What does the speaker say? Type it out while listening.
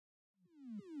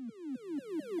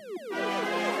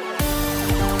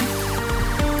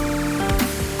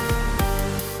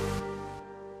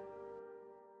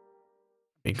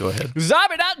Go ahead.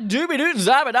 Zabba-dot, doobie-doot,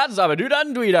 zabba-dot,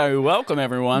 zabba-doo-dot-doo-doo. Welcome,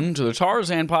 everyone, to the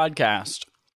Tarzan Podcast.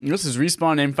 This is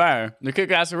Respawn in Fire, the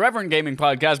kick-ass irreverent gaming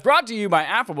podcast brought to you by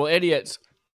Affable Idiots.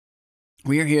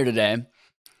 We are here today.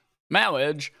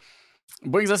 Marriage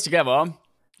brings us together.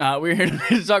 We're here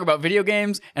to talk about video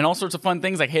games and all sorts of fun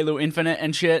things like Halo Infinite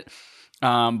and shit.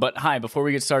 But hi, before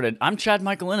we get started, I'm Chad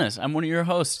Michael Innes. I'm one of your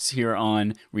hosts here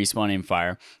on Respawn in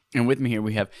Fire. And with me here,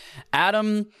 we have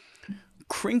Adam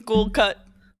Crinkle Cut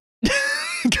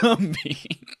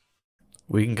Gumby.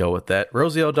 We can go with that.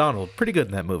 Rosie O'Donnell, pretty good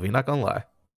in that movie, not gonna lie.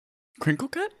 Crinkle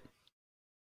Cut?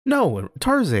 No,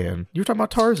 Tarzan. You were talking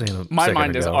about Tarzan.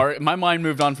 My mind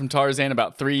moved on from Tarzan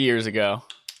about 3 years ago.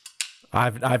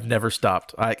 I've never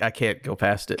stopped. I can't go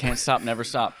past it. Can't stop, never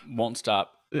stop, won't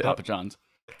stop. Yeah. Papa John's.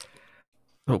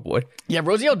 Oh boy. Yeah,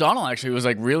 Rosie O'Donnell actually was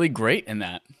like really great in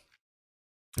that.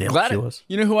 Yeah, she was.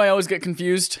 You know who I always get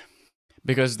confused?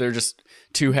 Because they're just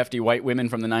two hefty white women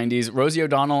from the 90s. Rosie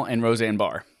O'Donnell and Roseanne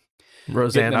Barr.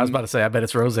 Roseanne, I was about to say, I bet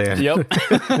it's Roseanne. Yep.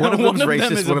 One of them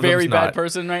is a very bad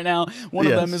person right now. One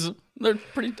of them is, they're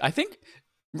pretty, I think,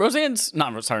 Rosie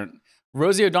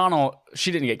O'Donnell,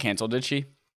 she didn't get canceled, did she?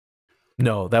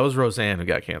 No, that was Roseanne who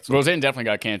got canceled. Roseanne definitely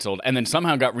got canceled, and then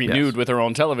somehow got renewed with her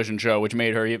own television show, which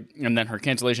made her, and then her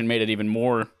cancellation made it even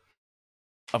more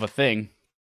of a thing.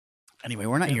 Anyway,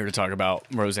 we're not here to talk about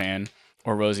Roseanne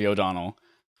or Rosie O'Donnell,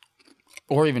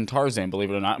 or even Tarzan,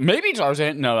 believe it or not. Maybe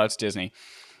Tarzan. No, that's Disney.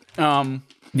 We're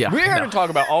here to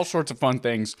talk about all sorts of fun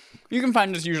things. You can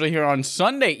find us usually here on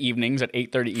Sunday evenings at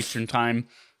 8:30 Eastern Time.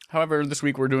 However, this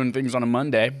week we're doing things on a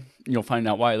Monday. You'll find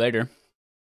out why later.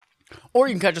 Or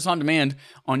you can catch us on demand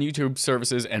on YouTube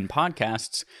services and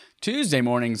podcasts Tuesday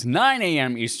mornings, 9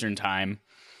 a.m. Eastern Time.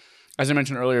 As I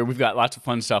mentioned earlier, we've got lots of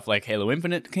fun stuff like Halo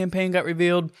Infinite campaign got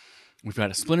revealed. We've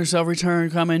got a Splinter Cell return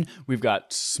coming. We've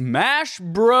got Smash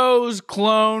Bros.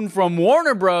 Clone from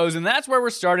Warner Bros. And that's where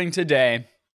we're starting today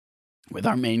with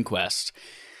our main quest.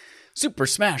 Super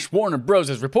Smash Warner Bros.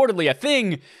 Is reportedly a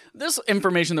thing. This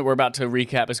information that we're about to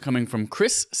recap is coming from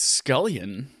Chris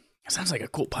Scullion. Sounds like a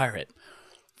cool pirate.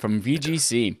 From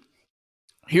VGC.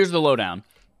 Here's the lowdown.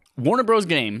 Warner Bros.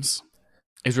 Games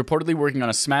is reportedly working on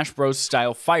a Smash Bros.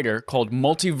 Style fighter called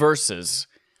Multiverses.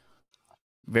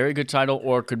 Very good title,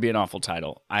 or it could be an awful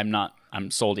title.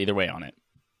 I'm sold either way on it.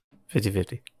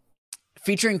 50-50.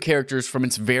 Featuring characters from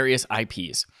its various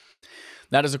IPs.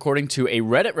 That is according to a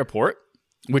Reddit report,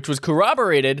 which was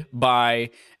corroborated by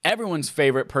everyone's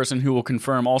favorite person who will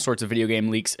confirm all sorts of video game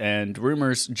leaks and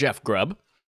rumors, Jeff Grubb.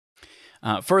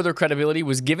 Further credibility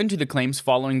was given to the claims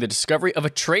following the discovery of a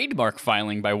trademark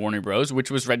filing by Warner Bros.,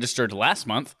 which was registered last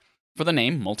month for the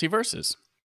name Multiverses.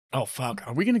 Oh, fuck.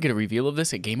 Are we going to get a reveal of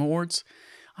this at Game Awards?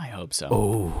 I hope so.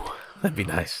 Oh, that'd be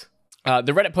nice.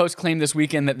 The Reddit post claimed this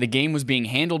weekend that the game was being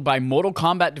handled by Mortal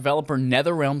Kombat developer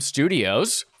NetherRealm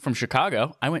Studios from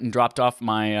Chicago. I went and dropped off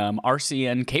my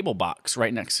RCN cable box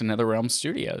right next to NetherRealm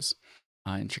Studios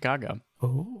in Chicago.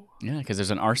 Oh. Yeah, because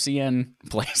there's an RCN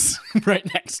place right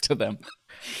next to them.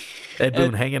 Ed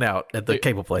Boon hanging out at the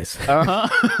cable place.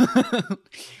 Uh-huh.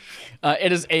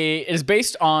 It is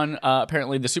based on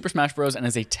apparently the Super Smash Bros. And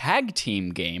is a tag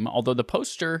team game, although the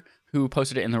poster who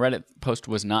posted it in the Reddit post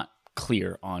was not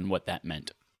clear on what that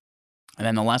meant. And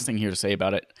then the last thing here to say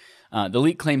about it, the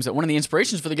leak claims that one of the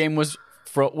inspirations for the game was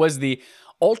the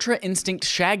Ultra Instinct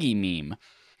Shaggy meme.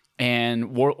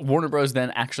 And Warner Bros.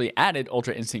 Then actually added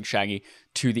Ultra Instinct Shaggy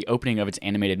to the opening of its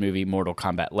animated movie Mortal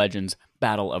Kombat Legends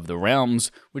Battle of the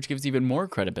Realms, which gives even more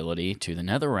credibility to the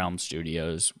NetherRealm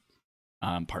Studios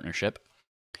partnership.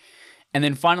 And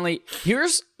then finally,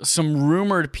 here's some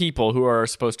rumored people who are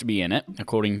supposed to be in it,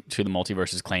 according to the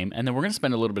Multiverses claim, and then we're going to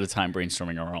spend a little bit of time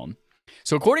brainstorming our own.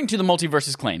 So according to the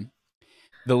Multiverses claim,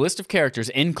 the list of characters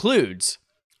includes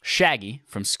Shaggy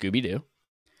from Scooby-Doo,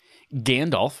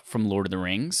 Gandalf from Lord of the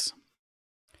Rings,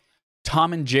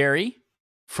 Tom and Jerry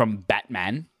from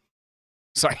Batman.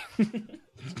 Sorry.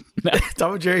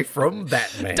 Tom and Jerry from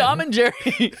Batman. Tom and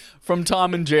Jerry from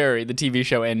Tom and Jerry, the TV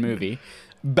show and movie.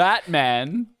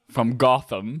 Batman from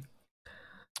Gotham.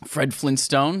 Fred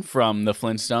Flintstone from The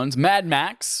Flintstones. Mad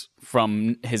Max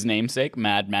from his namesake,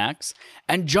 Mad Max.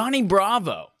 And Johnny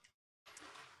Bravo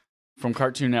from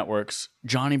Cartoon Network's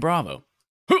Johnny Bravo.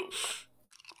 Who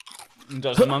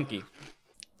does the monkey.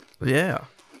 Yeah.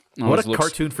 What a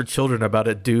cartoon for children about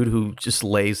a dude who just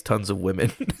lays tons of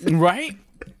women. Right?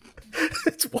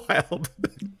 It's wild.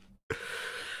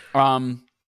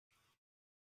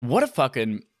 What a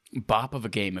fucking bop of a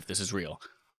game if this is real.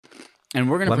 And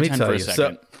we're going to pretend for a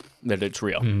second that it's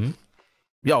real. Mm-hmm.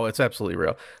 Yo, it's absolutely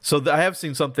real. So I have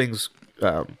seen some things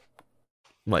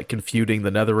like confuting the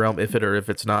NetherRealm if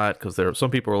it's not, because there some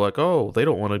people are like, oh, they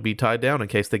don't want to be tied down in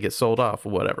case they get sold off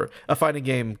or whatever. A fighting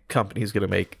game company is going to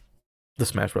make the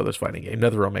Smash Brothers fighting game.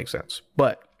 NetherRealm makes sense,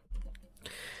 but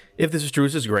if this is true,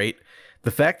 this is great.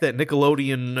 The fact that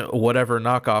Nickelodeon whatever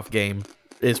knockoff game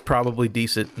is probably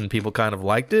decent and people kind of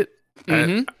liked it.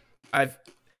 I've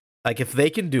like if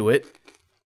they can do it,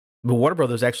 but Warner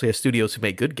Brothers actually has studios who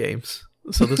make good games,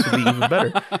 so this would be even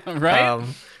better, right?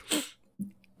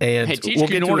 And hey,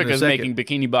 THQ Nordic is making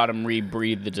Bikini Bottom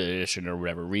Rebreathed edition or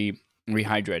whatever,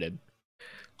 rehydrated.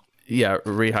 Yeah,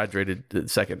 rehydrated the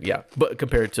second. Yeah, but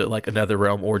compared to like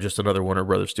NetherRealm or just another Warner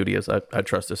Brothers Studios, I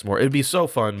trust this more. It'd be so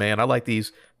fun, man. I like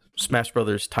these Smash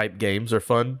Brothers type games. They're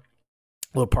fun,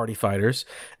 little party fighters.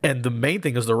 And the main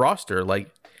thing is the roster. Like,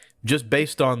 just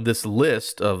based on this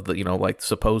list of the, like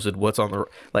supposed what's on the,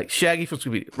 like Shaggy from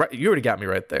Scooby. Right, you already got me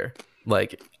right there.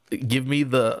 Like, give me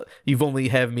you've only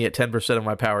have me at 10% of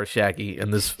my power, Shaggy,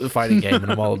 in this fighting game,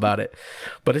 and I'm all about it.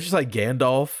 But it's just like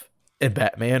Gandalf and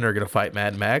Batman are gonna fight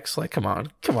Mad Max. Like, come on,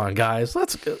 guys,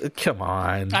 let's go. Come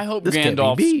on. I hope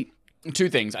Gandalf's two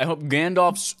things. I hope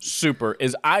Gandalf's super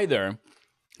is either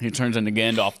he turns into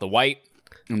Gandalf the White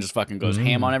and just fucking goes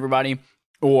ham on everybody,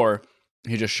 or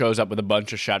he just shows up with a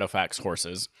bunch of Shadowfax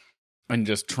horses and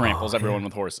just tramples everyone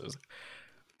with horses.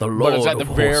 But it's at the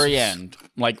very end,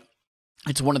 like.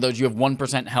 It's one of those, you have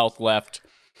 1% health left,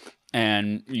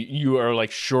 and you are, like,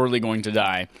 surely going to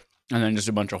die, and then just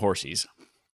a bunch of horsies.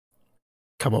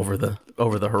 Come over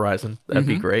the horizon. That'd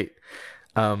be great.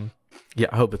 Yeah,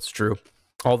 I hope it's true.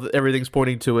 Everything's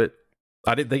pointing to it.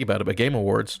 I didn't think about it, but Game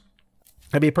Awards,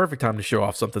 that'd be a perfect time to show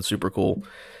off something super cool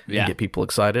and get people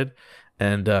excited.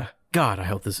 And, God, I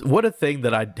hope this... What a thing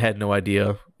that I had no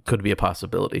idea could be a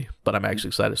possibility, but I'm actually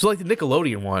excited. So, like, the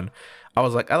Nickelodeon one... I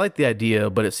was like, I like the idea,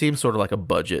 but it seems sort of like a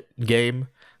budget game.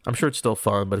 I'm sure it's still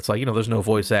fun, but it's like, there's no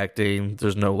voice acting,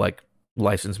 there's no like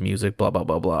licensed music, blah, blah,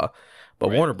 blah, blah. But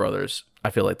right. Warner Brothers, I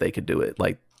feel like they could do it.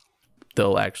 Like,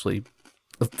 they'll actually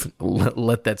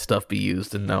let that stuff be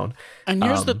used and known. And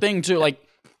here's the thing, too. Like,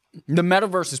 the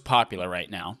metaverse is popular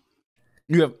right now.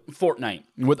 You have Fortnite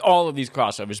with all of these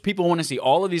crossovers. People want to see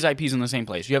all of these IPs in the same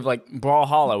place. You have, like,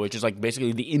 Brawlhalla, which is, like,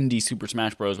 basically the indie Super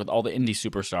Smash Bros. With all the indie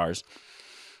superstars.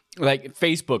 Like,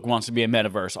 Facebook wants to be a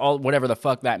metaverse, whatever the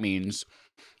fuck that means.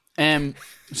 And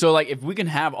so, like, if we can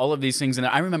have all of these things in it,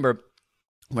 I remember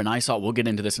when I saw, we'll get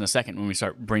into this in a second when we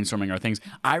start brainstorming our things.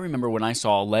 I remember when I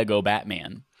saw Lego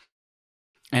Batman,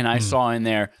 and I saw in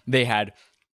there, they had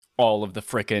all of the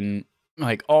frickin',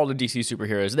 like, all the DC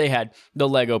superheroes. They had the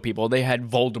Lego people. They had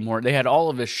Voldemort. They had all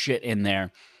of this shit in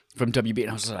there from WB. And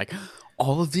I was like...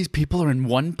 all of these people are in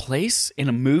one place in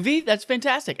a movie? That's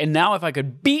fantastic. And now if I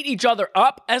could beat each other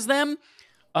up as them,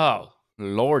 oh,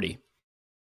 lordy.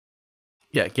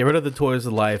 Yeah, get rid of the Toys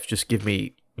of Life. Just give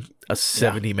me a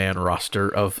 70-man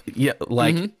roster of,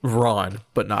 Ron,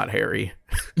 but not Harry.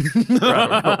 I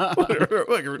don't know.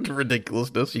 What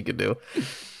ridiculousness you could do.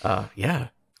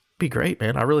 Be great,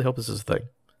 man. I really hope this is a thing.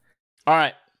 All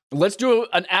right, let's do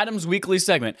an Adam's Weekly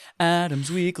segment.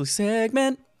 Adam's Weekly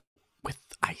segment with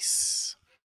ice.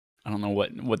 I don't know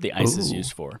what the ice is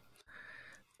used for.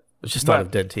 I just thought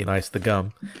of Dentine Ice, the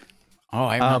gum. Oh,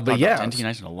 I haven't thought about Dentine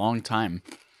Ice in a long time.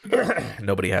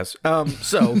 Nobody has.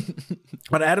 So,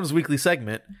 on Adam's Weekly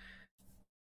segment,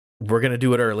 we're going to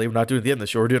do it early. We're not doing it at the end of the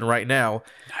show. We're doing it right now.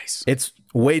 Nice. It's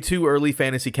way too early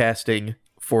fantasy casting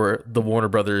for the Warner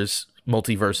Brothers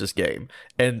Multiversus game.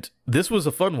 And this was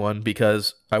a fun one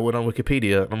because I went on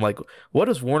Wikipedia and I'm like, what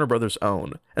does Warner Brothers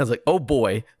own? And I was like, oh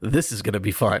boy, this is going to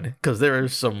be fun because there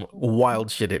is some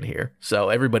wild shit in here. So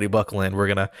everybody buckle in. We're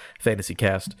going to fantasy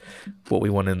cast what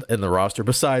we want in the roster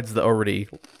besides the already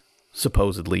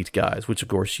supposed lead guys, which of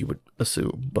course you would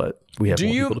assume, but we have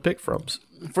more people to pick from.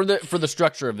 For the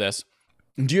structure of this,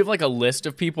 do you have like a list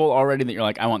of people already that you're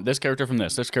like, I want this character from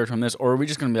this character from this, or are we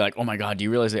just going to be like, oh my god, do you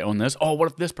realize they own this? Oh,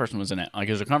 what if this person was in it? Like,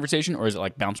 is it a conversation, or is it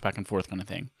like bounce back and forth kind of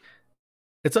thing?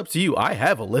 It's up to you. I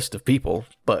have a list of people,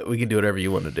 but we can do whatever you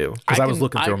want to do. Because I was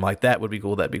looking through them like, that would be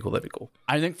cool, that'd be cool, that'd be cool.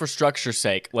 I think for structure's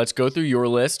sake, let's go through your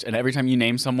list, and every time you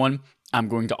name someone, I'm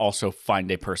going to also find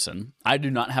a person. I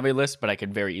do not have a list, but I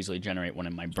could very easily generate one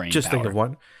in my brain. Just think of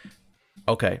one.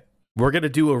 Okay. We're going to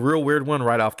do a real weird one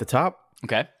right off the top.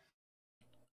 Okay.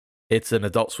 It's an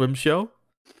Adult Swim show.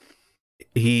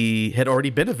 He had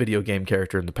already been a video game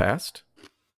character in the past.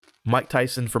 Mike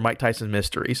Tyson for Mike Tyson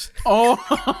Mysteries. Oh!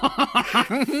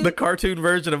 The cartoon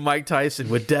version of Mike Tyson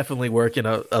would definitely work in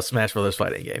a Smash Brothers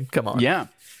fighting game. Come on. Yeah.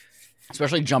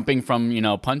 Especially jumping from,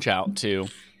 Punch-Out!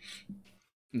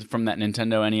 From that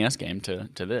Nintendo NES game to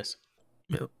this.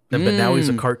 Yeah. But now he's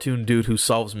a cartoon dude who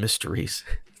solves mysteries.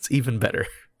 It's even better.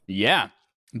 Yeah.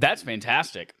 That's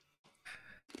fantastic.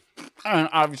 And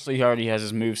obviously, he already has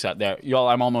his moveset there. Y'all,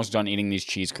 I'm almost done eating these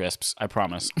cheese crisps. I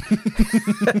promise.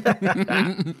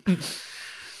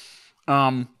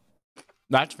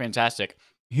 That's fantastic.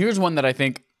 Here's one that I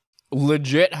think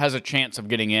legit has a chance of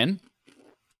getting in.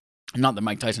 Not that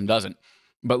Mike Tyson doesn't,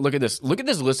 but look at this. Look at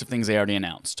this list of things they already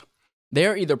announced. They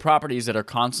are either properties that are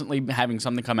constantly having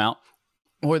something come out,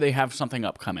 or they have something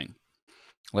upcoming.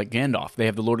 Like Gandalf, they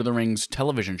have the Lord of the Rings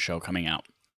television show coming out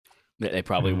that they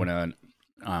probably want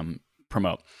to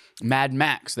promote. Mad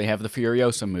Max, they have the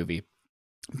Furiosa movie.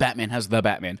 Batman has The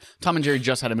Batman. Tom and Jerry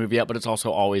just had a movie out, but it's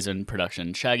also always in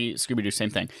production. Shaggy, Scooby-Doo, same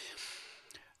thing.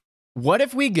 What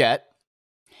if we get,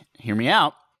 hear me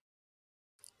out,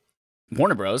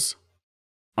 Warner Bros.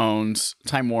 Owns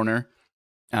Time Warner,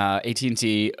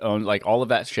 AT&T owns like all of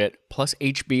that shit, plus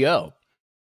HBO.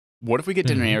 What if we get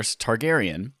Daenerys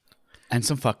Targaryen and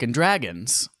some fucking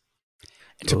dragons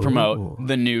to promote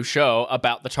the new show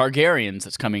about the Targaryens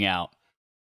that's coming out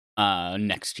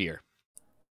next year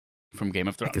from Game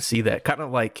of Thrones? I can see that. Kind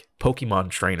of like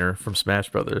Pokemon Trainer from Smash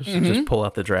Brothers. Just pull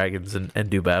out the dragons and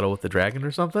do battle with the dragon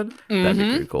or something. That'd be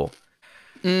pretty cool.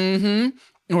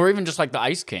 Or even just like the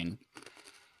Ice King.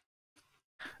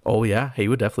 Oh, yeah. He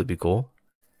would definitely be cool.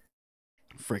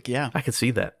 Frick, yeah. I could see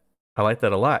that. I like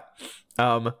that a lot.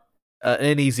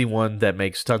 An easy one that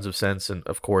makes tons of sense, and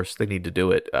of course, they need to do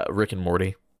it. Rick and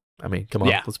Morty. I mean, come on,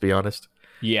 let's be honest.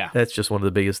 Yeah. That's just one of the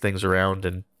biggest things around,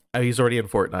 and he's already in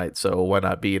Fortnite, so why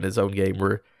not be in his own game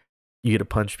where you get to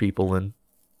punch people and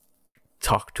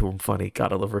talk to them funny?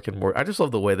 God, I love Rick and Morty. I just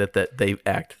love the way that they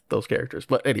act, those characters.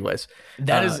 But anyways.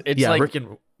 It's like Rick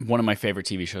and... one of my favorite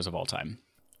TV shows of all time.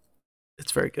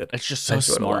 It's very good. It's just so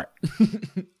smart.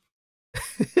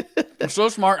 It's so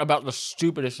smart about the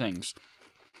stupidest things.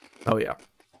 Oh, yeah.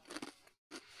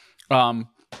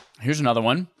 Here's another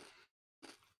one.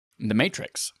 The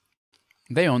Matrix.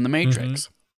 They own The Matrix.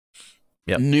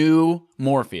 Yep. New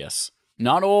Morpheus.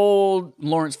 Not old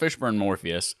Lawrence Fishburne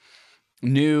Morpheus.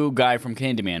 New guy from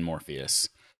Candyman Morpheus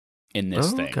in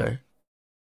this thing. Okay.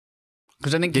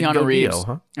 Because I think Keanu Reeves... Neo,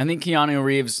 huh? I think Keanu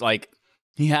Reeves, like...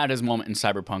 He had his moment in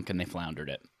Cyberpunk and they floundered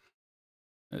it.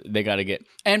 They got to get...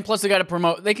 And plus they got to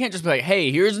promote... They can't just be like,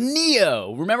 hey, here's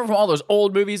Neo. Remember from all those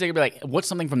old movies? They could be like, what's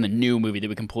something from the new movie that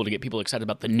we can pull to get people excited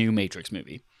about the new Matrix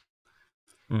movie?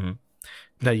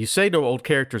 Now, you say no old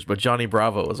characters, but Johnny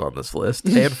Bravo is on this list.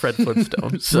 And Fred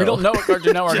Flintstone. So. We don't know what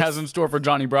Cartoon Network has in store for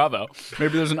Johnny Bravo.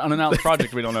 Maybe there's an unannounced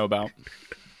project we don't know about.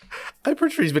 I'm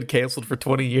pretty sure he's been canceled for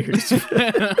 20 years.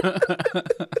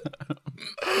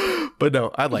 But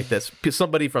no, I like this.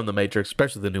 Somebody from the Matrix,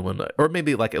 especially the new one, or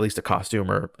maybe like at least a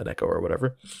costume or an Echo or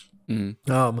whatever. I'm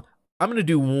going to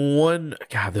do one.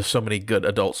 God, there's so many good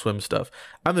Adult Swim stuff.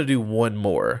 I'm going to do one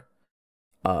more.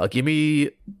 Give me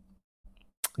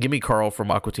Carl from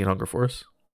Aqua Teen Hunger Force.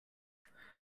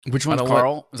 Which one's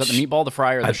Carl? Is that the meatball, the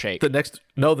fry, or the shake? The next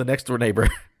door neighbor.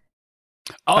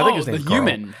 Oh, I think his name's the Carl.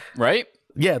 Human, right?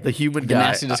 Yeah, the human guy.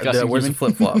 Nasty, disgusting wears human.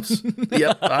 Flip flops.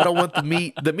 Yep. I don't want the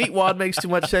meat. The meat wad makes too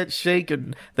much sense. Shake,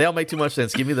 and they all make too much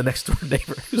sense. Give me the next door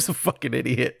neighbor who's a fucking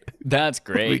idiot. That's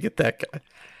great. We get that guy.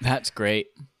 That's great.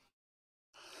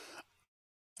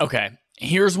 Okay,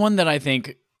 here's one that I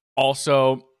think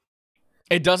also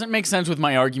it doesn't make sense with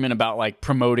my argument about like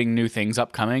promoting new things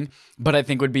upcoming, but I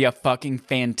think would be a fucking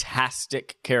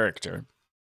fantastic character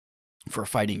for a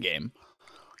fighting game.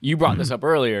 You brought this up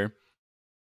earlier.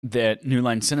 That New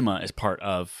Line Cinema is part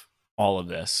of all of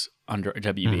this under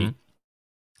WB.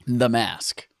 The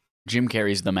Mask. Jim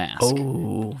Carrey's The Mask.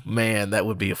 Oh, man, that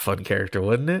would be a fun character,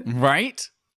 wouldn't it? Right?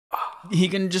 He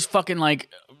can just fucking, like,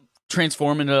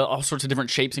 transform into all sorts of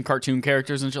different shapes and cartoon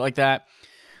characters and shit like that.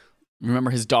 Remember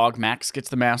his dog Max gets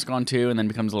the mask on, too, and then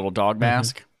becomes a little dog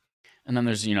mask? And then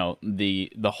there's, you know,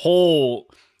 the whole...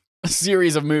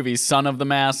 series of movies, Son of the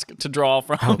Mask, to draw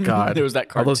from. Oh, God. There was that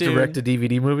cartoon. All those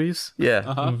direct-to-DVD movies? Yeah.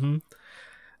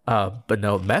 But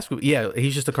no, Mask, yeah,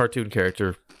 he's just a cartoon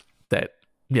character that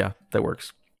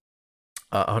works.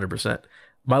 100%.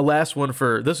 My last one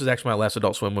this is actually my last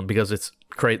Adult Swim one because it's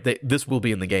great. This will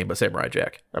be in the game, but Samurai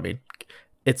Jack. I mean,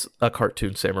 it's a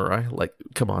cartoon samurai. Like,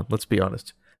 come on, let's be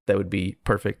honest. That would be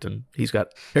perfect. And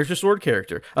there's your sword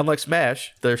character. Unlike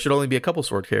Smash, there should only be a couple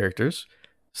sword characters.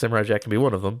 Samurai Jack can be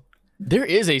one of them. There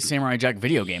is a Samurai Jack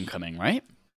video game coming, right?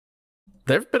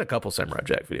 There have been a couple Samurai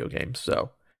Jack video games, so...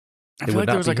 I feel like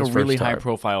there was like a really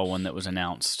high-profile one that was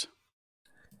announced.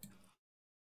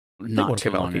 One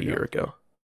came out like a year ago.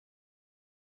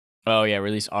 Oh, yeah,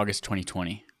 released August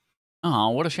 2020. Oh,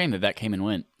 what a shame that came and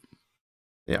went.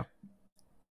 Yeah.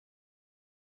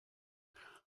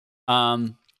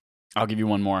 I'll give you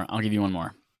one more.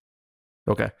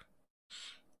 Okay.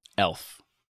 Elf.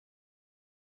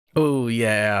 Oh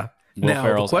yeah. Will Now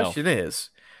Ferrell's the question is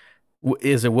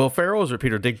it Will Ferrell or is it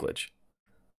Peter Dinklage?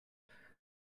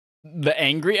 The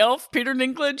angry elf, Peter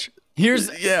Dinklage.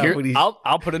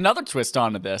 I'll put another twist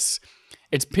onto this.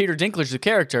 It's Peter Dinklage, the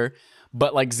character,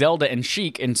 but like Zelda and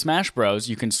Sheik in Smash Bros,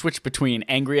 you can switch between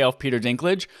angry elf Peter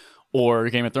Dinklage or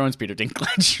Game of Thrones Peter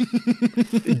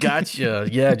Dinklage. Gotcha.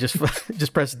 Yeah,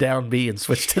 just press down B and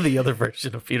switch to the other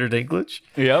version of Peter Dinklage.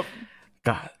 Yep.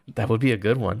 God, that would be a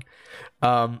good one.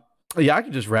 Yeah, I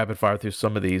can just rapid fire through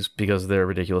some of these because they're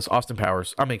ridiculous. Austin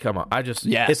Powers. I mean, come on.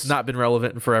 It's not been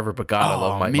relevant in forever, but God, I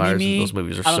love Mike Myers, and those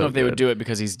movies are so good. I don't know if they would do it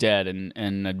because he's dead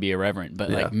and I'd be irreverent, but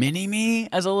like Mini-Me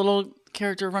as a little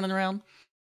character running around.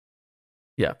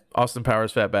 Yeah, Austin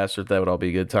Powers, Fat Bastard, that would all be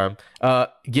a good time.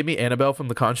 Give me Annabelle from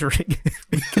The Conjuring.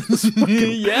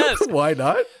 Yes. Why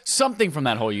not? Something from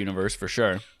that whole universe for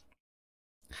sure.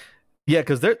 Yeah,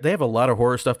 because they have a lot of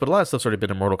horror stuff, but a lot of stuff's already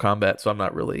been in Mortal Kombat, so I'm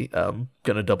not really going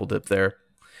to double dip there.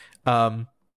 Again,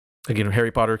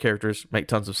 Harry Potter characters make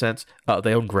tons of sense.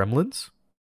 They own Gremlins.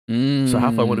 So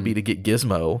how fun would it be to get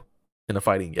Gizmo in a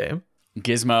fighting game?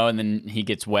 Gizmo, and then he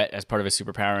gets wet as part of his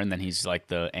superpower, and then he's like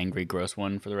the angry, gross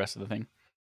one for the rest of the thing.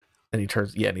 And he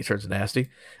turns nasty.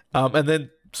 And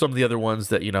then some of the other ones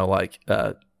that, like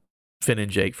Finn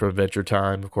and Jake from Adventure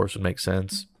Time, of course, would make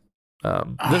sense.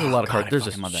 There's a lot of there's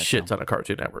a shit ton of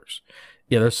Cartoon Networks.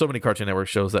 Yeah, there's so many Cartoon Network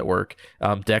shows that work.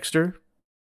 Dexter,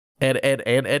 Ed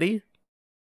and Eddie.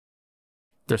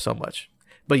 There's so much,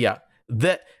 but yeah,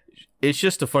 that it's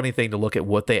just a funny thing to look at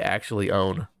what they actually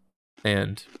own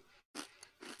and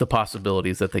the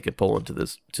possibilities that they could pull into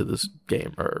this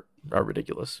game are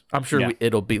ridiculous. I'm sure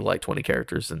it'll be like 20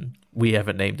 characters, and we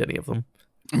haven't named any of them.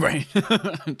 Right,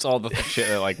 it's all the shit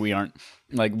that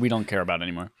we don't care about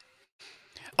anymore.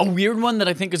 A weird one that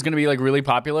I think is going to be like really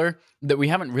popular that we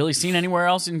haven't really seen anywhere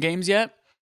else in games yet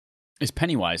is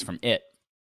Pennywise from It.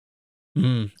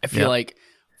 I feel like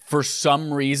for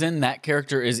some reason that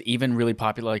character is even really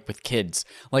popular like with kids.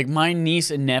 Like my niece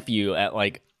and nephew at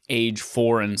like age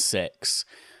 4 and 6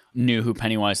 knew who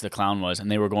Pennywise the Clown was,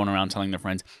 and they were going around telling their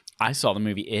friends, I saw the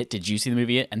movie It. Did you see the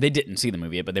movie It? And they didn't see the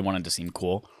movie It, but they wanted to seem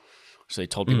cool. So they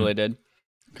told people they did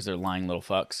because they're lying little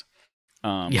fucks.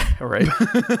 Yeah, right.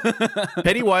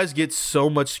 Pennywise gets so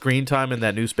much screen time in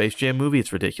that new Space Jam movie;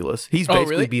 it's ridiculous. He's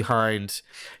basically behind.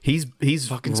 He's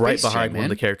fucking right behind one of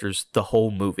the characters the whole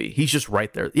movie. He's just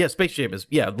right there. Yeah, Space Jam is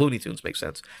Looney Tunes makes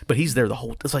sense, but he's there the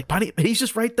whole. It's like he's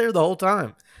just right there the whole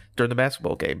time during the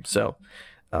basketball game. So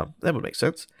that would make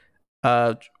sense.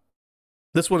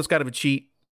 This one is kind of a cheat,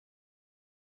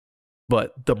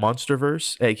 but the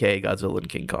MonsterVerse, aka Godzilla and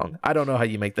King Kong. I don't know how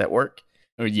you make that work.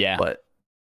 Oh yeah, but.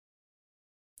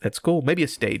 That's cool. Maybe a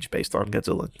stage based on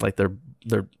Godzilla. Like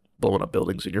they're blowing up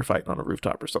buildings and you're fighting on a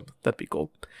rooftop or something. That'd be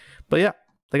cool. But yeah,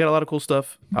 they got a lot of cool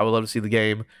stuff. I would love to see the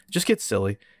game. Just get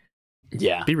silly.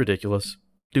 Yeah. Be ridiculous.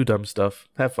 Do dumb stuff.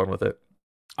 Have fun with it.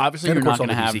 Obviously, you're not going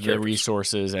to have the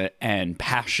resources and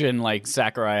passion like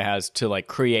Sakurai has to like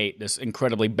create this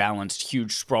incredibly balanced,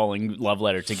 huge, sprawling love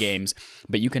letter to games.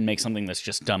 But you can make something that's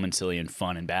just dumb and silly and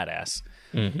fun and badass.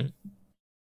 Mm-hmm.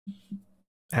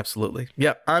 Absolutely.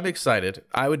 Yeah, I'm excited.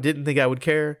 Didn't think I would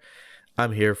care.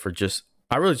 I'm here for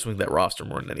I really just think that roster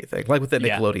more than anything. Like with that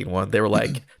Nickelodeon one, they were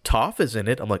like, Toph is in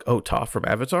it. I'm like, oh, Toph from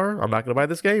Avatar? I'm not going to buy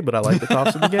this game, but I like the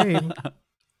Tophs in the game.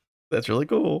 That's really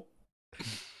cool.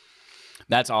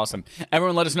 That's awesome.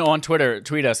 Everyone let us know on Twitter.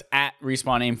 Tweet us at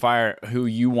RespawnAimFire who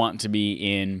you want to be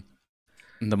in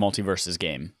the Multiverses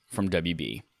game from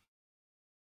WB.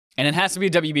 And it has to be a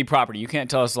WB property. You can't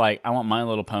tell us, like, I want My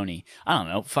Little Pony. I don't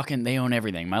know. Fucking, they own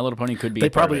everything. My Little Pony could be. They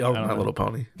probably own My Little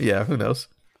Pony. Yeah, who knows?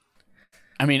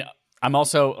 I mean, I'm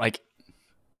also, like,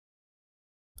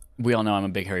 we all know I'm a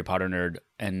big Harry Potter nerd,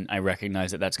 and I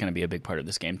recognize that that's going to be a big part of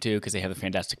this game, too, because they have the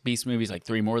Fantastic Beasts movies, like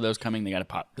 3 more of those coming. They got to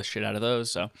pop the shit out of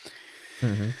those, so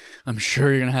I'm sure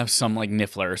you're going to have some, like,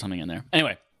 Niffler or something in there.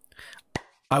 Anyway.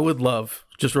 I would love,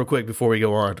 just real quick before we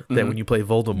go on, that when you play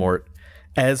Voldemort,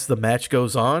 as the match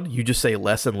goes on, you just say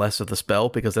less and less of the spell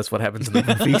because that's what happens in the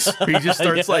movies. He just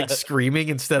starts like screaming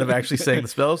instead of actually saying the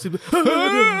spells.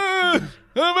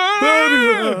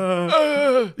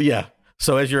 Yeah.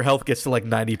 So as your health gets to like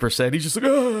 90%, he's just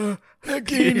like,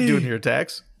 doing your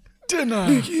attacks. God,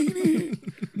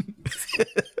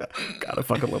 I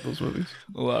fucking love those movies.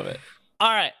 Love it.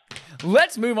 All right,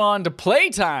 let's move on to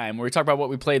playtime, where we talk about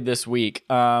what we played this week.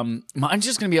 Mine's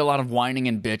just going to be a lot of whining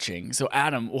and bitching. So,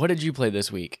 Adam, what did you play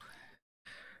this week?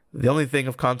 The only thing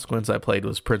of consequence I played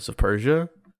was Prince of Persia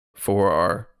for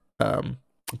our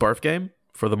Barf game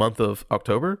for the month of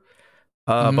October.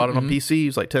 Bought it on PC. It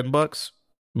was like $10.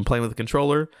 I'm playing with the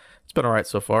controller. It's been all right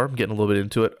so far. I'm getting a little bit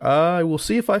into it. I will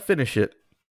see if I finish it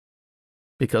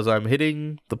because I'm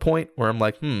hitting the point where I'm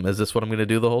like, is this what I'm going to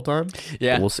do the whole time?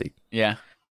 Yeah. But we'll see. Yeah.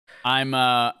 I'm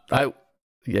yeah,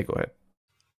 go ahead.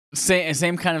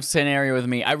 Same kind of scenario with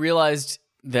me. I realized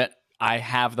that I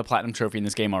have the platinum trophy in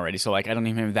this game already, so like I don't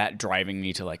even have that driving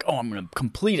me to like, I'm going to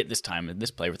complete it this time in this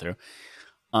playthrough.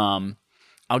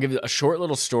 I'll give you a short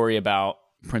little story about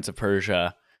Prince of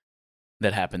Persia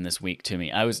that happened this week to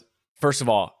me. First of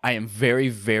all, I am very,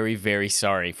 very, very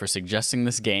sorry for suggesting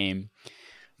this game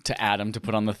to Adam to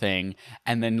put on the thing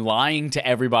and then lying to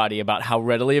everybody about how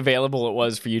readily available it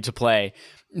was for you to play,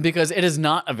 because it is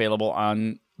not available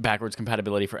on backwards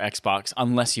compatibility for Xbox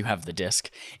unless you have the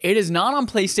disc. It is not on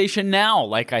PlayStation Now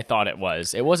like I thought it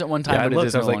was. It wasn't one time, but it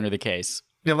is no longer the case.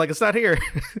 Yeah, like, it's not here.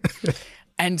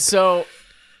 And so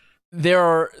there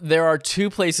are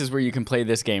two places where you can play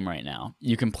this game right now.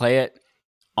 You can play it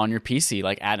on your PC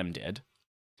like Adam did,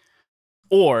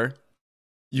 or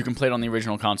you can play it on the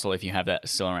original console if you have that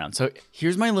still around. So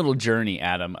here's my little journey,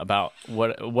 Adam, about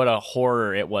what a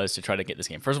horror it was to try to get this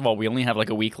game. First of all, we only have like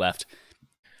a week left,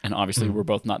 and obviously we're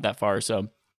both not that far, so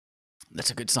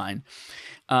that's a good sign.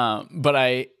 But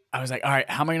I was like, all right,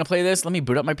 how am I going to play this? Let me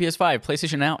boot up my PS5.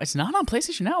 PlayStation Now? It's not on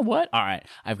PlayStation Now? What? All right,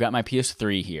 I've got my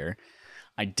PS3 here.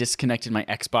 I disconnected my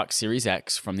Xbox Series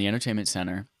X from the Entertainment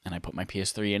Center, and I put my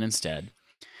PS3 in instead.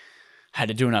 Had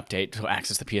to do an update to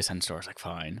access the PSN store. I was like,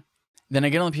 fine. Then I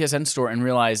get on the PSN store and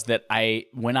realize that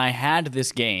when I had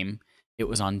this game, it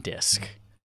was on disc.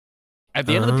 At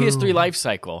the end of the PS3 life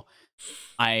cycle,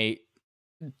 I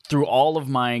threw all of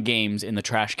my games in the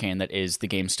trash can that is the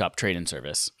GameStop trade-in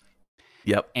service.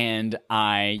 Yep. And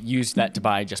I used that to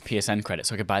buy just PSN credit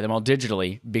so I could buy them all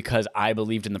digitally because I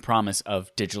believed in the promise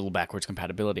of digital backwards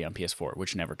compatibility on PS4,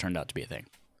 which never turned out to be a thing.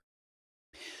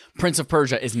 Prince of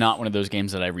Persia is not one of those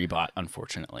games that I rebought,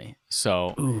 unfortunately.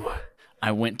 So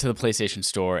I went to the PlayStation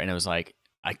Store and it was like,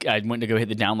 I went to go hit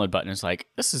the download button. It's like,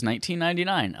 this is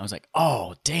 $19.99. I was like,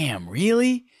 oh, damn,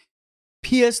 really?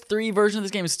 PS3 version of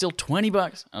this game is still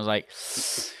 $20. I was like,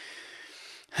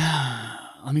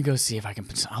 let me go see if I can.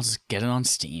 I'll just get it on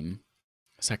Steam.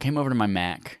 So I came over to my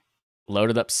Mac,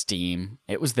 loaded up Steam.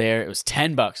 It was there. It was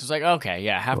 $10. I was like, okay,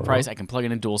 yeah, half price. I can plug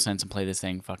in a DualSense and play this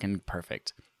thing. Fucking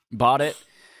perfect. Bought it.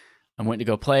 I went to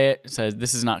go play it. It says,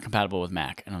 this is not compatible with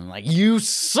Mac. And I'm like, you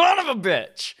son of a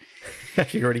bitch.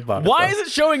 You already bought it. Why is it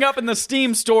showing up in the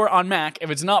Steam store on Mac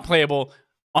if it's not playable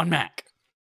on Mac?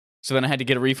 So then I had to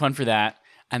get a refund for that.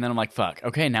 And then I'm like, fuck,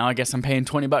 okay, now I guess I'm paying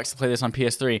 $20 to play this on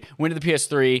PS3. Went to the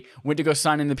PS3, went to go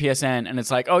sign in the PSN, and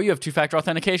it's like, oh, you have two-factor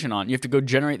authentication on. You have to go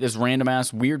generate this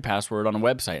random-ass weird password on a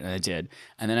website, and I did.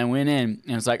 And then I went in,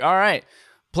 and it's like, all right,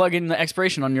 plug in the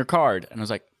expiration on your card. And I was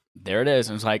like, there it is.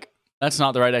 And it's like, that's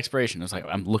not the right expiration. It's like,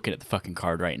 I'm looking at the fucking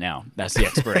card right now. That's the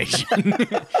expiration.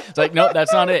 It's like, nope,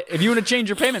 that's not it. If you want to change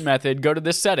your payment method, go to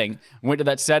this setting. Went to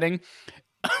that setting.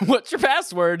 What's your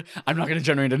password? I'm not going to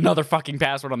generate another fucking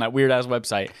password on that weird-ass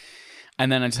website.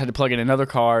 And then I just had to plug in another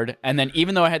card. And then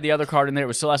even though I had the other card in there, it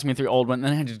was still asking me for the old one. And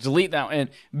then I had to delete that one.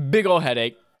 Big old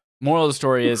headache. Moral of the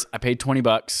story is I paid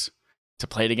 $20 to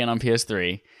play it again on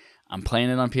PS3. I'm playing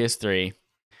it on PS3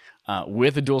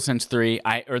 with the DualSense 3,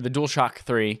 or the DualShock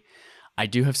 3. I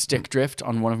do have stick drift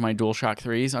on one of my DualShock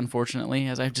 3s, unfortunately,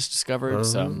 as I've just discovered.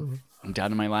 So I'm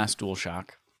down to my last DualShock.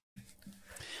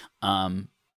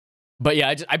 But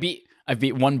yeah, I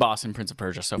beat one boss in Prince of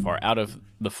Persia so far, out of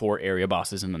the 4 area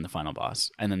bosses, and then the final boss,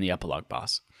 and then the epilogue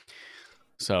boss.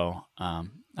 So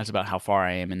that's about how far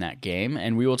I am in that game,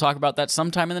 and we will talk about that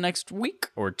sometime in the next week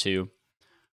or two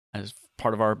as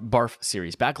part of our BARF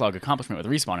series, Backlog Accomplishment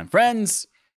with Respawn and Friends.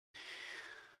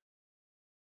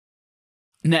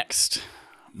 Next,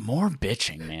 more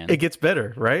bitching, man. It gets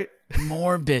better, right?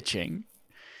 More bitching.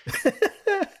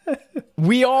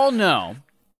 We all know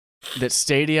that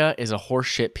Stadia is a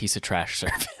horseshit piece of trash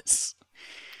service.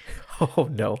 Oh,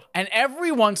 no. And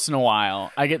every once in a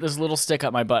while, I get this little stick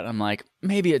up my butt, and I'm like,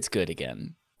 maybe it's good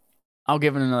again. I'll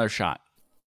give it another shot.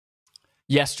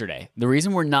 Yesterday, the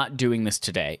reason we're not doing this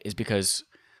today is because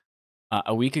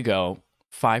a week ago,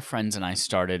 5 friends and I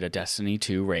started a Destiny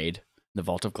 2 raid, the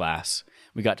Vault of Glass.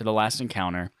 We got to the last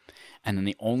encounter, and then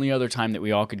the only other time that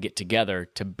we all could get together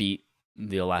to beat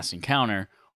the last encounter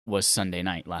was Sunday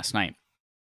night, last night.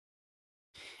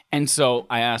 And so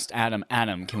I asked Adam,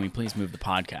 can we please move the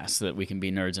podcast so that we can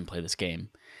be nerds and play this game?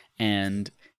 And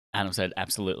Adam said,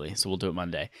 absolutely. So we'll do it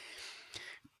Monday.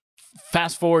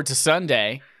 Fast forward to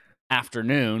Sunday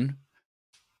afternoon,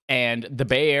 and the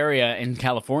Bay Area in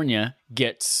California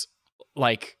gets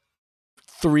like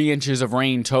 3 inches of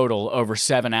rain total over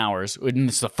 7 hours. And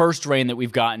it's the first rain that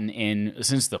we've gotten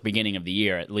since the beginning of the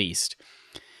year, at least.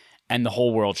 And the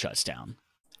whole world shuts down.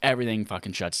 everything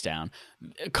fucking shuts down.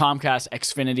 Comcast,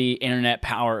 Xfinity, internet,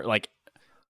 power, like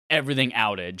everything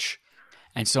outage.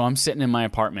 And so I'm sitting in my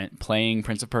apartment playing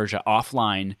Prince of Persia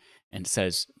offline, and it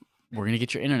says, we're going to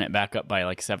get your internet back up by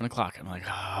like 7 o'clock. I'm like,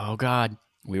 oh God,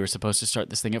 we were supposed to start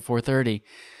this thing at 4:30.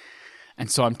 And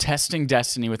so I'm testing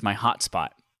Destiny with my hotspot.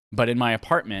 But in my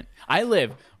apartment, I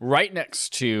live right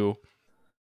next to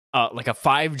like a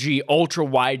 5G ultra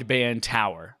wideband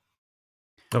tower.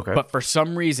 Okay. But for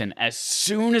some reason, as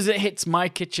soon as it hits my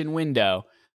kitchen window,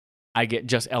 I get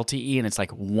just LTE, and it's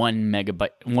like 1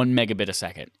 megabit a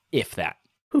second, if that.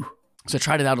 Whew. So I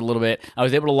tried it out a little bit. I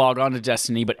was able to log on to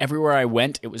Destiny, but everywhere I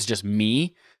went, it was just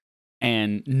me,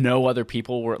 and no other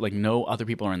people were in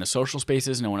the social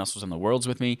spaces. No one else was in the worlds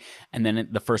with me. And then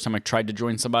the first time I tried to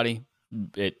join somebody,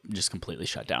 it just completely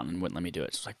shut down and wouldn't let me do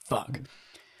it. So I was like, fuck.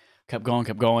 Kept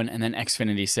going. And then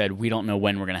Xfinity said, we don't know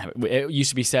when we're going to have it. It used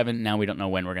to be 7. Now we don't know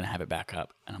when we're going to have it back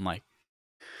up. And I'm like,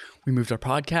 we moved our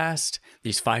podcast.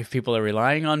 These 5 people are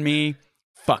relying on me.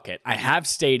 Fuck it. I have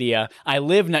Stadia. I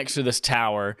live next to this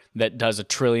tower that does 1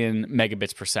 trillion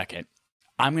megabits per second.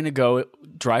 I'm going to go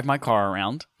drive my car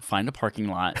around, find a parking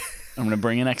lot. I'm going to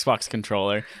bring an Xbox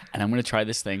controller, and I'm going to try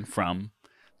this thing from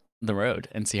the road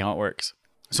and see how it works.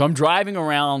 So I'm driving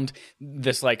around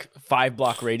this like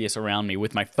 5-block radius around me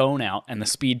with my phone out and the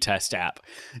speed test app.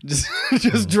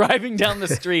 Just driving down the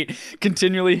street,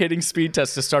 continually hitting speed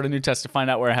tests to start a new test to find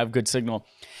out where I have good signal.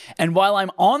 And while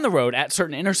I'm on the road at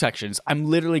certain intersections, I'm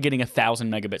literally getting 1,000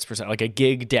 megabits per second, like a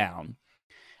gig down.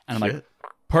 And I'm like,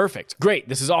 perfect, great,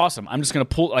 this is awesome. I'm just going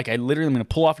to pull, I'm going to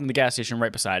pull off into the gas station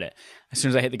right beside it. As soon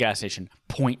as I hit the gas station,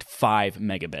 0.5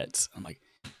 megabits. I'm like,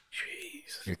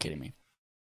 jeez, you're kidding me.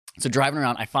 So driving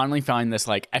around, I finally find this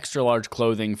like extra large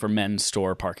clothing for men's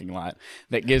store parking lot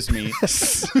that gives me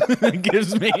 60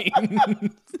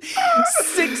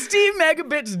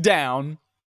 megabits down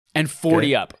and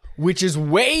 40 up, which is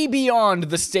way beyond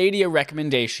the Stadia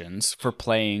recommendations for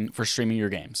streaming your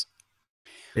games.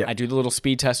 Yeah. I do the little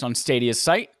speed test on Stadia's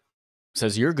site. It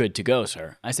says, you're good to go,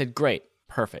 sir. I said, great,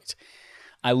 perfect.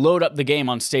 I load up the game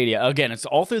on Stadia. Again, it's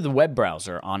all through the web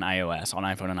browser on iOS, on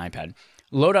iPhone and iPad.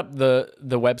 Load up the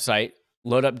website,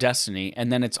 load up Destiny, and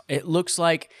then it looks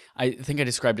like, I think I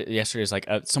described it yesterday as like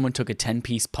someone took a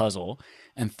 10-piece puzzle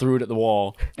and threw it at the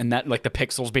wall, and that like the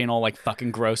pixels being all like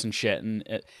fucking gross and shit, and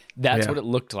that's what it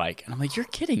looked like. And I'm like, you're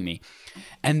kidding me.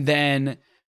 And then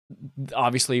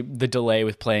obviously the delay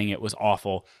with playing it was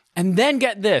awful. And then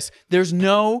get this, there's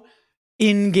no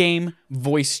in-game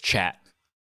voice chat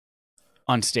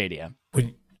on Stadia.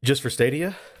 Just for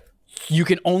Stadia? You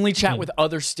can only chat with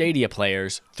other Stadia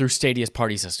players through Stadia's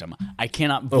party system. I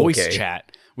cannot voice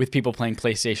chat with people playing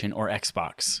PlayStation or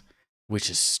Xbox, which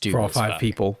is stupid. For all 5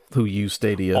 people who use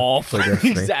Stadia. All 5,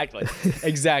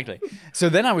 exactly. So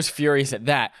then I was furious at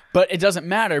that, but it doesn't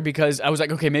matter because I was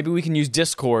like, okay, maybe we can use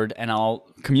Discord and I'll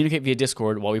communicate via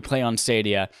Discord while we play on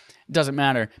Stadia. It doesn't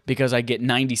matter because I get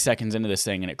 90 seconds into this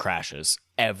thing and it crashes.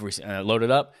 Load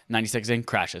it up, 90 seconds in,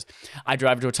 crashes. I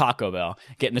drive to a Taco Bell,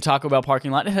 get in the Taco Bell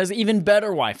parking lot. It has even better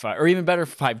Wi-Fi or even better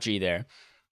 5G there.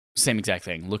 Same exact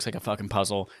thing. Looks like a fucking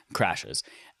puzzle, crashes.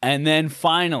 And then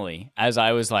finally, as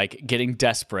I was like getting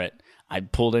desperate, I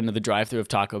pulled into the drive-thru of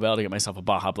Taco Bell to get myself a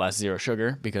Baja Blast Zero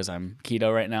Sugar because I'm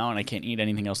keto right now and I can't eat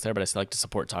anything else there, but I still like to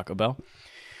support Taco Bell.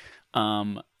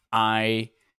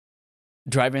 I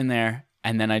drive in there.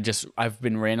 And then I've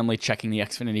been randomly checking the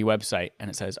Xfinity website, and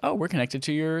it says, oh, we're connected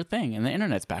to your thing, and the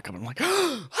internet's back up. I'm like,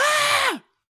 ah!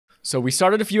 So we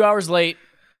started a few hours late.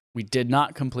 We did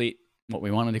not complete what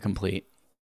we wanted to complete,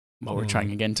 but we're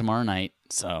trying again tomorrow night.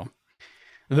 So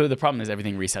the problem is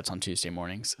everything resets on Tuesday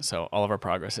mornings. So all of our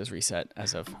progress is reset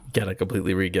as of... Gotta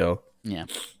completely re-go. Yeah.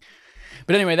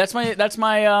 But anyway, that's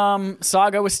my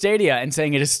saga with Stadia and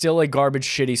saying it is still a garbage,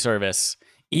 shitty service,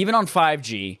 even on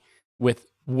 5G with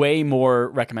way more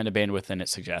recommended bandwidth than it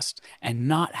suggests, and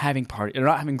not having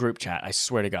group chat. I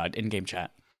swear to God, in-game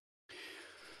chat.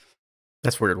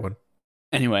 That's a weird one.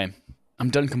 Anyway,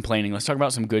 I'm done complaining. Let's talk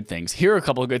about some good things. Here are a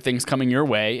couple of good things coming your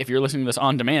way if you're listening to this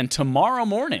on demand tomorrow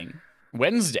morning,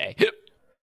 Wednesday.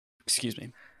 Excuse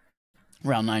me.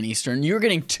 Around 9 Eastern, you're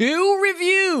getting 2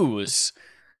 reviews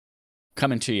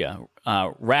coming to you.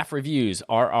 RAF Reviews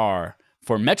RR.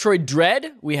 For Metroid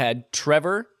Dread, we had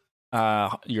Trevor,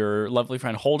 your lovely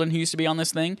friend Holden, who used to be on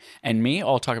this thing, and me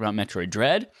all talk about Metroid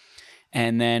Dread.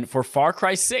 And then for Far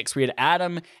Cry 6, we had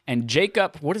Adam and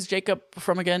Jacob. What is Jacob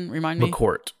from again? Remind me.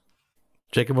 McCourt.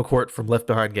 Jacob McCourt from Left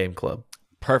Behind Game Club.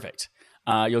 Perfect.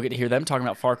 You'll get to hear them talking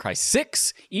about Far Cry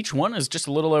 6. Each one is just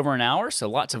a little over an hour, so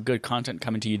lots of good content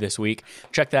coming to you this week.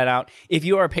 Check that out. If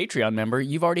you are a Patreon member,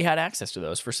 you've already had access to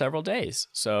those for several days.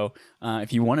 So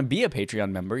if you want to be a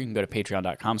Patreon member, you can go to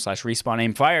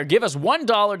patreon.com/respawn-aim-fire. Give us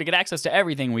 $1 to get access to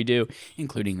everything we do,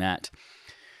 including that.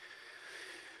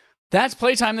 That's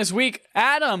playtime this week.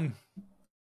 Adam,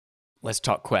 let's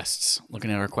talk quests.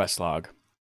 Looking at our quest log.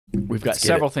 We've got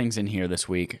several things in here this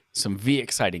week. Some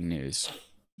exciting news.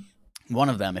 One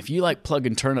of them, if you like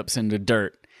plugging turnips into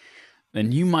dirt,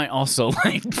 then you might also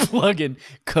like plugging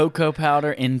cocoa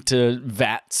powder into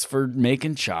vats for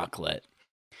making chocolate.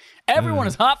 Everyone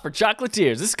is hot for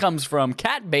chocolatiers. This comes from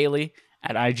Kat Bailey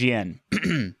at IGN.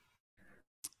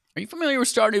 Are you familiar with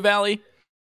Stardew Valley?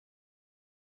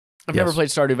 I've never played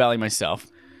Stardew Valley myself.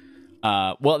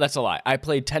 Well, that's a lie. I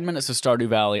played 10 minutes of Stardew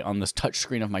Valley on this touch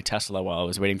screen of my Tesla while I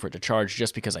was waiting for it to charge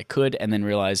just because I could, and then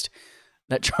realized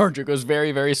that charger goes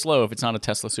very, very slow if it's not a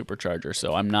Tesla supercharger,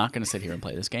 so I'm not going to sit here and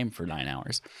play this game for 9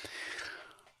 hours.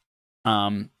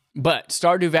 But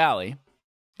Stardew Valley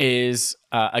is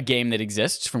a game that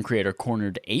exists from creator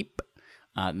Cornered Ape.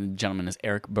 The gentleman is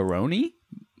Eric Baroni.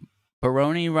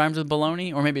 Baroni rhymes with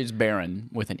baloney, or maybe it's Baron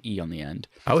with an E on the end.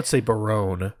 I would say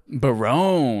Barone.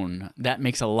 Barone. That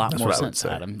makes a lot more sense,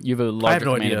 Adam. You have a larger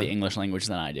command of the English language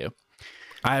than I do.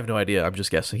 I have no idea. I'm just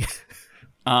guessing.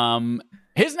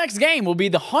 His next game will be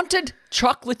The Haunted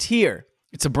Chocolatier.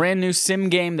 It's a brand new sim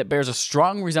game that bears a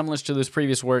strong resemblance to this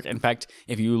previous work. In fact,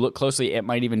 if you look closely, it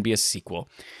might even be a sequel.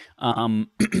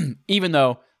 Even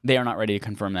though they are not ready to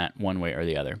confirm that one way or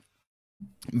the other.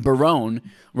 Barone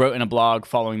wrote in a blog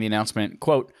following the announcement,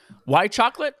 quote, "Why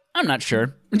chocolate? I'm not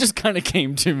sure. It just kind of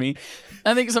came to me.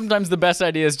 I think sometimes the best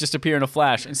ideas just appear in a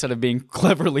flash instead of being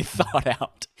cleverly thought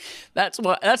out. That's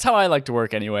how I like to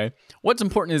work anyway. What's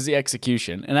important is the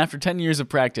execution, and after 10 years of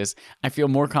practice, I feel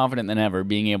more confident than ever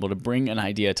being able to bring an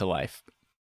idea to life."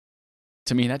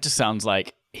 To me, that just sounds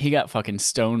like he got fucking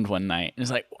stoned one night and is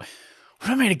like, "What if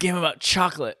I made a game about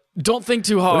chocolate? Don't think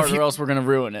too hard or else we're going to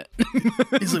ruin it."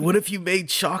 He's like, "What if you made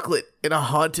chocolate in a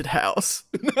haunted house?"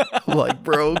 I'm like,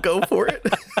 bro, go for it.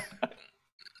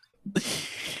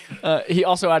 He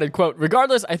also added, quote,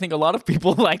 "Regardless, I think a lot of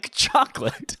people like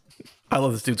chocolate." I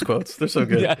love this dude's quotes. They're so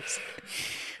good. Yes.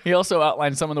 He also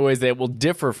outlined some of the ways that it will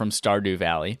differ from Stardew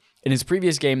Valley. In his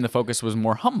previous game, the focus was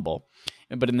more humble.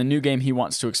 But in the new game, he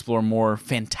wants to explore more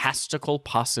fantastical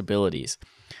possibilities.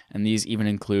 And these even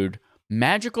include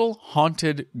magical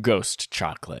haunted ghost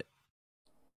chocolate.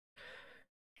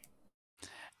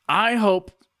 I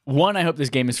hope this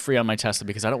game is free on my Tesla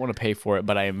because I don't want to pay for it,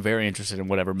 but I am very interested in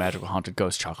whatever magical haunted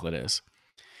ghost chocolate is.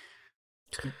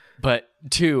 But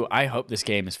 2, I hope this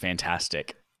game is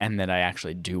fantastic and that I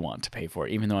actually do want to pay for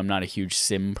it, even though I'm not a huge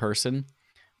sim person.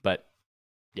 But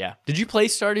yeah. Did you play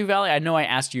Stardew Valley? I know I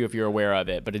asked you if you're aware of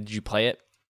it, but did you play it?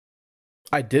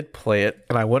 I did play it,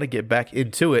 and I want to get back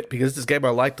into it because this game I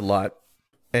liked a lot.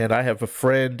 And I have a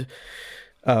friend,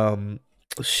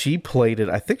 she played it.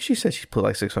 I think she said she put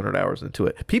like 600 hours into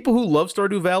it. People who love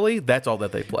Stardew Valley, that's all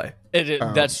that they play.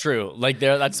 That's true. Like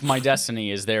that's my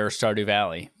destiny is their Stardew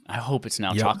Valley. I hope it's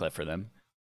now chocolate for them.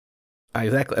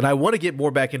 Exactly. And I want to get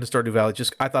more back into Stardew Valley.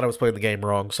 Just I thought I was playing the game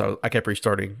wrong, so I kept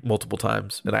restarting multiple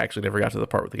times, and I actually never got to the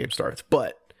part where the game starts.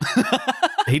 But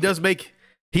he does make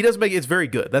it's very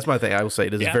good. That's my thing. I will say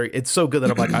it's so good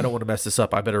that I'm like, I don't want to mess this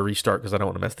up. I better restart because I don't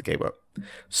want to mess the game up.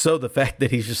 So the fact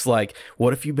that he's just like,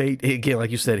 what if you made, again,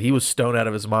 like you said, he was stoned out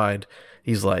of his mind.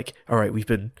 He's like, all right, we've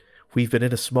been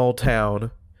in a small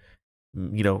town,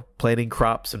 planting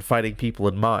crops and fighting people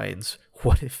in mines.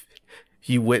 What if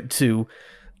you went to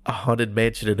a haunted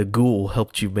mansion and a ghoul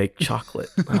helped you make chocolate?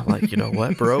 I'm like, you know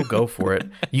what, bro, go for it.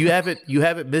 You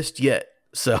haven't missed yet.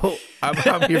 So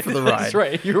I'm here for the ride. That's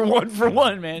right. You're 1 for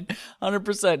 1, man.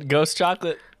 100%. Ghost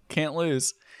chocolate. Can't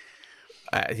lose.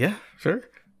 Yeah, sure.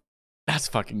 That's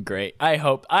fucking great. I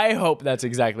hope that's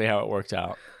exactly how it worked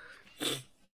out.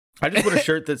 I just want a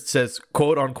shirt that says,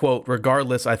 quote unquote,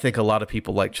 regardless, I think a lot of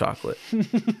people like chocolate.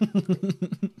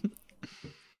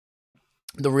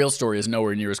 The real story is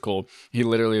nowhere near as cool. He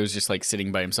literally was just like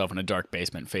sitting by himself in a dark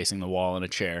basement facing the wall in a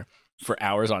chair for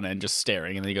hours on end, just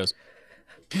staring. And then he goes,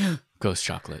 "Ghost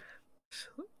chocolate."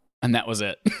 And that was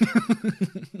it.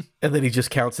 And then he just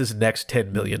counts his next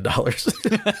 $10 million.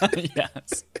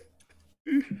 Yes.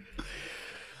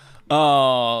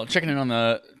 Oh, checking in on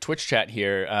the Twitch chat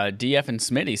here. DF and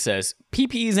Smitty says,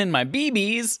 "PP's in my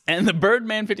BBs." And the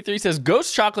Birdman53 says,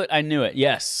 "Ghost chocolate, I knew it."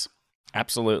 Yes,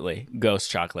 absolutely. Ghost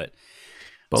chocolate.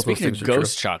 Both Speaking of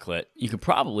ghost chocolate, you could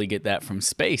probably get that from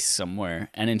space somewhere.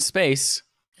 And in space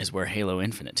is where Halo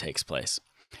Infinite takes place.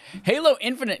 Halo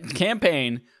Infinite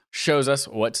campaign shows us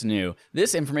what's new.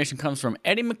 This information comes from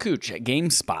Eddie McCooch at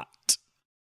GameSpot.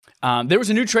 There was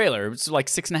a new trailer. It's like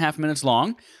 6.5 minutes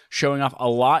long, showing off a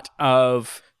lot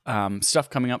of stuff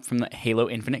coming up from the Halo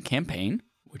Infinite campaign,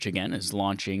 which again is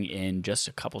launching in just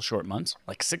a couple short months,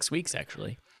 like 6 weeks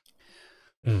actually.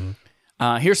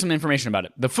 Here's some information about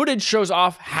it. The footage shows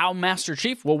off how Master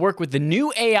Chief will work with the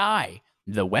new AI,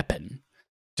 the Weapon,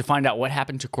 to find out what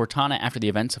happened to Cortana after the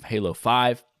events of Halo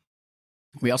 5.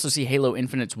 We also see Halo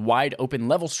Infinite's wide open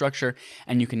level structure,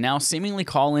 and you can now seemingly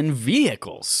call in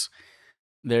vehicles.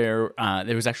 There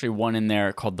was actually one in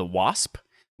there called the Wasp,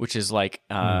 which is like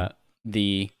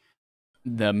the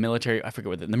military, I forget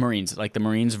what the Marines, like the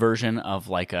Marines version of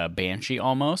like a Banshee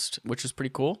almost, which is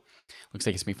pretty cool. Looks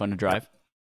like it's gonna be fun to drive.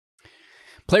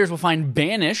 Players will find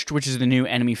Banished, which is the new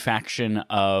enemy faction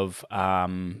of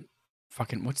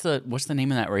what's the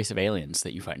name of that race of aliens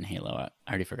that you fight in Halo? I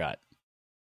already forgot.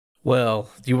 Well,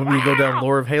 do you want me to go down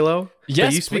lore of Halo? Yes,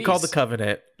 they used to be called the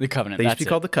Covenant. The Covenant. They used to be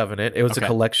called the Covenant. It was a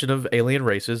collection of alien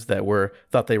races that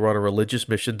thought they were on a religious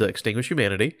mission to extinguish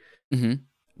humanity. Mm-hmm.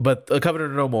 But the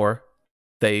Covenant are no more.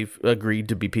 They've agreed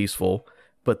to be peaceful.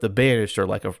 But the Banished are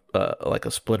like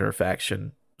a splinter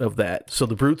faction of that. So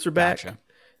the Brutes are back. Gotcha.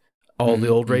 All the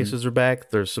old races are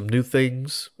back. There's some new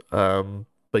things.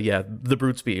 But yeah, the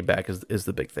Brutes being back is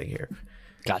the big thing here.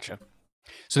 Gotcha.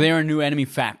 So they are a new enemy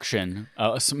faction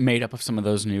made up of some of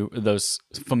those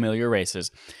familiar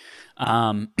races.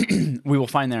 We will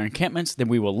find their encampments, then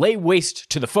we will lay waste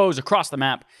to the foes across the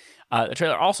map. The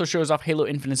trailer also shows off Halo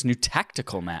Infinite's new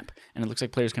tactical map, and it looks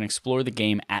like players can explore the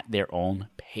game at their own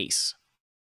pace.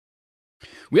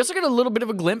 We also get a little bit of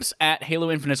a glimpse at Halo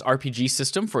Infinite's RPG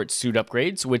system for its suit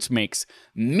upgrades, which makes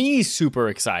me super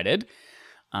excited.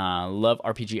 Love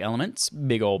RPG elements,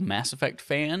 big old Mass Effect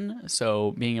fan,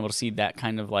 so being able to see that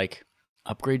kind of like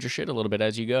upgrade your shit a little bit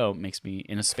as you go makes me,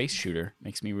 in a space shooter,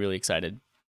 makes me really excited.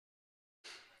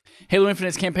 Halo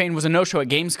Infinite's campaign was a no-show at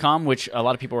Gamescom, which a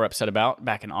lot of people were upset about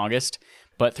back in August,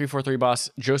 but 343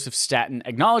 boss Joseph Staten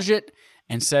acknowledged it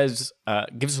and says,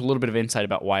 gives us a little bit of insight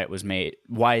about why it was made,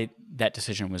 why that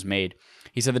decision was made.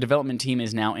 He said the development team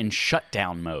is now in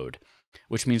shutdown mode,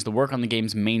 which means the work on the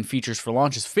game's main features for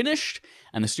launch is finished,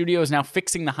 and the studio is now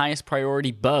fixing the highest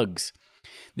priority bugs.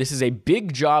 This is a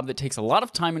big job that takes a lot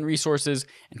of time and resources,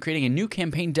 and creating a new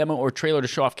campaign demo or trailer to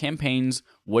show off campaigns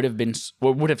would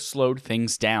have slowed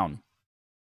things down.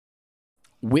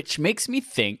 Which makes me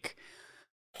think,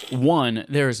 one,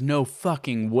 there is no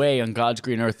fucking way on God's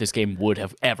green earth this game would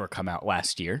have ever come out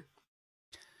last year.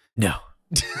 No.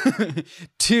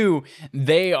 Two,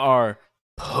 they are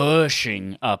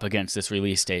pushing up against this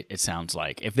release date, it sounds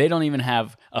like. If they don't even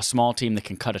have a small team that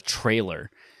can cut a trailer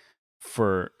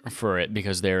for it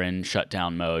because they're in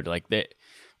shutdown mode, like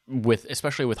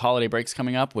especially with holiday breaks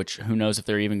coming up, which who knows if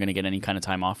they're even going to get any kind of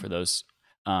time off for those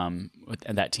with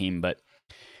that team, but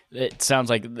it sounds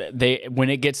like when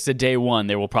it gets to day one,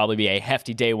 there will probably be a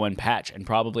hefty day one patch and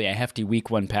probably a hefty week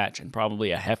one patch and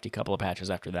probably a hefty couple of patches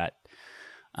after that.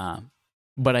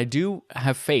 But I do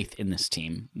have faith in this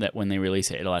team that when they release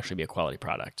it, it'll actually be a quality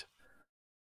product.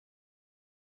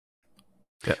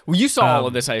 Yep. Well, you saw all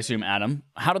of this, I assume, Adam.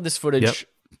 How did this footage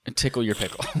tickle your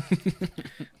pickle?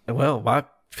 Well, my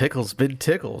pickle's been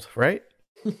tickled, right?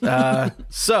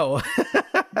 So,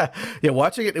 yeah,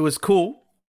 watching it was cool.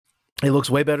 It looks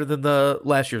way better than the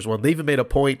last year's one. They even made a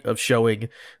point of showing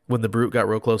when the Brute got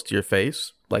real close to your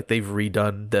face. Like, they've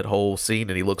redone that whole scene,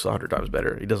 and he looks 100 times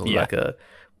better. He doesn't look like a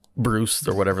Bruce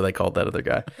or whatever they called that other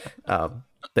guy.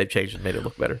 They've changed and made it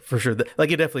look better for sure.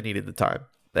 Like, it definitely needed the time.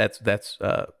 That's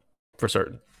for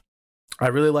certain. I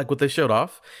really like what they showed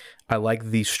off. I like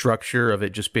the structure of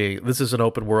it just being, this is an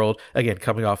open world. Again,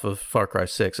 coming off of Far Cry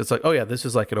 6. It's like, oh yeah, this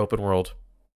is like an open world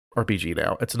RPG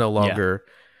now. It's no longer,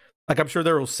 like, I'm sure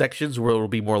there are sections where it'll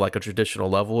be more like a traditional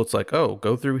level. It's like, oh,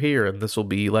 go through here and this will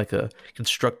be like a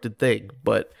constructed thing.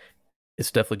 But it's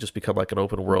definitely just become like an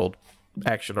open world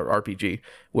action or RPG,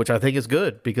 which I think is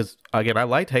good because, again, I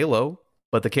liked Halo,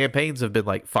 but the campaigns have been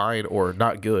like fine or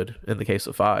not good in the case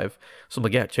of 5. So I'm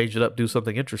like, yeah, change it up, do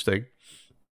something interesting.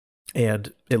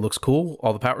 And it looks cool.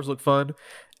 All the powers look fun.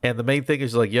 And the main thing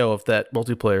is like, yo, if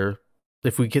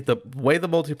we get the way the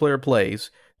multiplayer plays,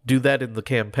 do that in the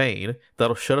campaign,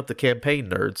 that'll shut up the campaign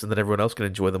nerds, and then everyone else can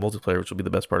enjoy the multiplayer, which will be the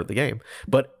best part of the game.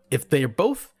 But if they are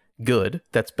both good,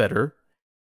 that's better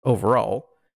overall.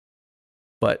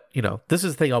 But, you know, this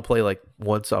is the thing I'll play like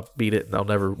once, I'll beat it, and I'll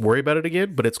never worry about it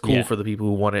again. But it's cool for the people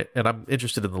who want it, and I'm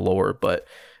interested in the lore. But,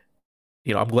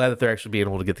 you know, I'm glad that they're actually being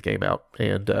able to get the game out.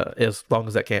 And as long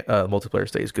as that multiplayer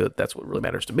stays good, that's what really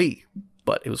matters to me.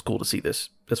 But it was cool to see this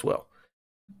as well.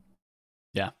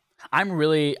 Yeah. I'm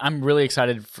really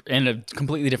excited in a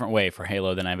completely different way for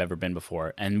Halo than I've ever been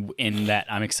before, and in that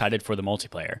I'm excited for the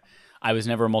multiplayer. I was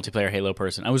never a multiplayer Halo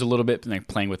person. I was a little bit like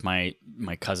playing with my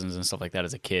cousins and stuff like that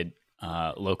as a kid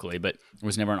locally, but it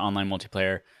was never an online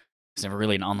multiplayer. I was never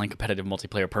really an online competitive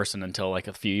multiplayer person until like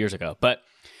a few years ago. But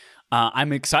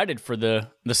I'm excited for the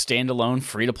standalone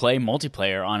free-to-play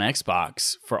multiplayer on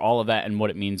Xbox for all of that and what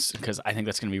it means, because I think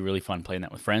that's going to be really fun playing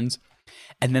that with friends.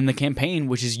 And then the campaign,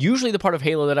 which is usually the part of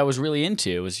Halo that I was really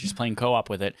into, was just playing co-op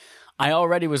with it. I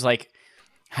already was like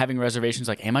having reservations,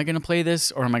 like, am I going to play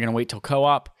this or am I going to wait till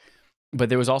co-op? But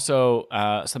there was also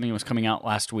something that was coming out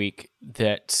last week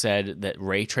that said that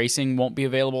ray tracing won't be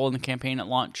available in the campaign at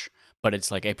launch, but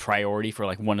it's like a priority for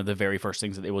like one of the very first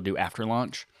things that they will do after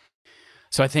launch.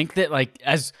 So I think that like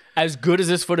as good as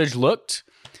this footage looked,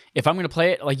 if I'm going to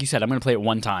play it, like you said, I'm going to play it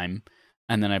one time,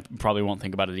 and then I probably won't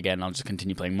think about it again. I'll just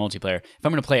continue playing multiplayer. If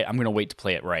I'm going to play it, I'm going to wait to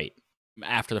play it right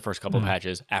after the first couple of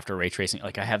patches, after ray tracing.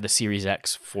 Like I have the Series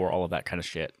X for all of that kind of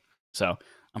shit. So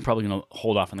I'm probably going to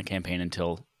hold off on the campaign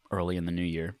until early in the new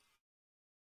year.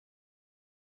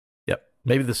 Yep,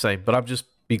 maybe the same, but I'm just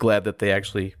be glad that they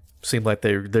actually seemed like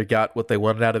they got what they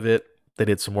wanted out of it. They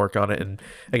did some work on it, and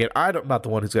again, I'm not the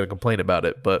one who's going to complain about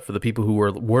it, but for the people who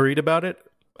were worried about it,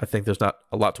 I think there's not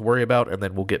a lot to worry about, and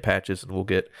then we'll get patches, and we'll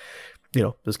get,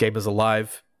 this game is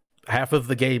alive. Half of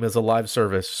the game is a live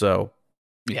service, so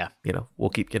yeah, we'll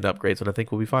keep getting upgrades, and I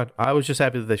think we'll be fine. I was just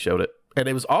happy that they showed it, and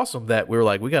it was awesome that we were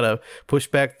like, we got to push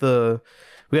back the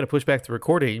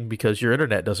recording because your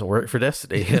internet doesn't work for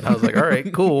Destiny, and I was like, all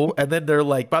right, cool. And then they're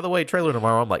like, by the way, trailer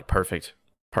tomorrow. I'm like, perfect,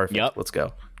 yep. Let's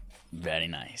go. Very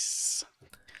nice.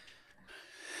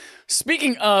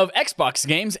 Speaking of Xbox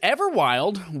games,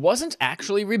 Everwild wasn't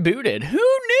actually rebooted. Who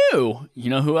knew? You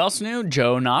know who else knew?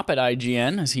 Joe Knopp at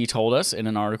IGN, as he told us in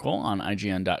an article on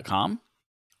IGN.com.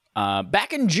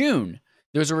 Back in June,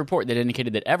 there was a report that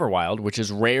indicated that Everwild, which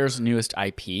is Rare's newest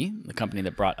IP, the company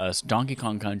that brought us Donkey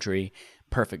Kong Country,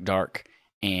 Perfect Dark,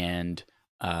 and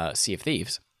Sea of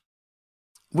Thieves,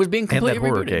 was being completely rebooted.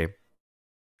 Horror game.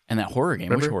 And that horror game?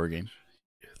 Remember? Which horror game?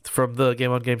 From the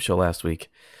Game on Game show last week.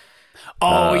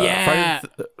 Oh, yeah.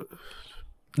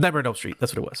 Nightmare on Elm Street.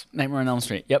 That's what it was. Nightmare on Elm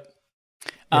Street. Yep.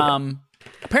 Yeah.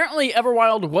 Apparently,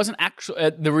 Everwild wasn't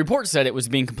actually... the report said it was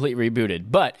being completely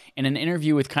rebooted, but in an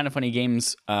interview with Kinda Funny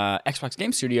Games, Xbox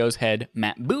Game Studios head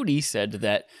Matt Booty said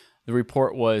that the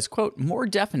report was, quote, more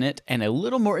definite and a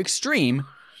little more extreme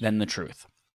than the truth.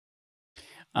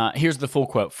 Here's the full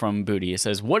quote from Booty. It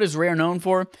says, what is Rare known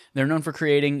for? They're known for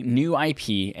creating new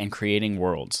IP and creating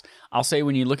worlds. I'll say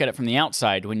when you look at it from the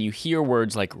outside, when you hear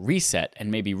words like reset and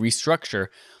maybe restructure,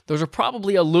 those are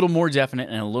probably a little more definite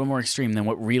and a little more extreme than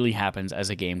what really happens as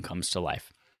a game comes to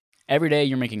life. Every day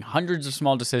you're making hundreds of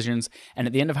small decisions, and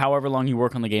at the end of however long you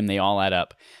work on the game, they all add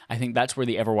up. I think that's where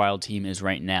the Everwild team is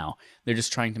right now. They're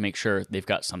just trying to make sure they've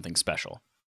got something special.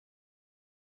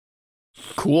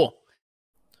 Cool.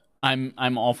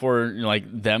 I'm all for like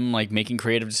them like making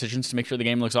creative decisions to make sure the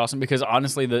game looks awesome, because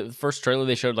honestly the first trailer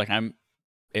they showed, like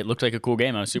it looked like a cool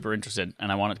game. I was super interested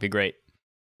and I want it to be great.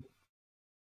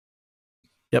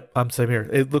 Yep, I'm same here.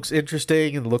 It looks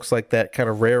interesting and looks like that kind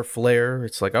of Rare flair.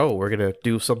 It's like, oh, we're gonna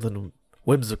do something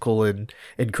whimsical and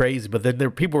crazy, but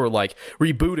then people were like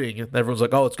rebooting, and everyone's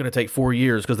like, oh, it's gonna take 4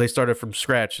 years because they started from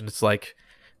scratch, and it's like,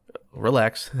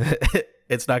 relax,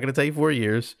 it's not gonna take 4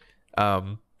 years.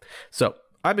 So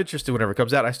I'm interested whenever it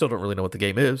comes out. I still don't really know what the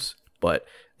game is, but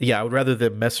yeah, I would rather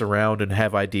them mess around and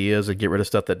have ideas and get rid of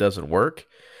stuff that doesn't work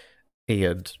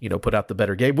and, put out the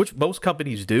better game, which most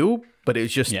companies do, but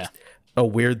it's just a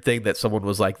weird thing that someone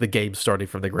was like, the game's starting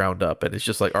from the ground up, and it's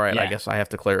just like, all right, I guess I have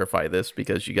to clarify this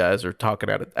because you guys are talking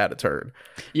out of turn.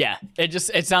 Yeah,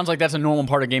 it sounds like that's a normal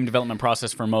part of game development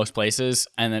process for most places,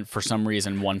 and then for some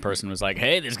reason one person was like,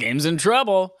 hey, this game's in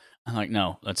trouble. I'm like,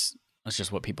 no, that's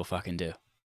just what people fucking do.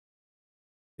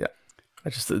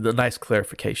 Just a nice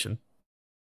clarification.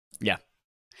 Yeah.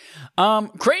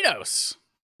 Kratos.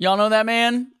 Y'all know that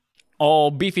man?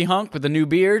 All beefy hunk with the new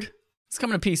beard. It's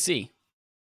coming to PC.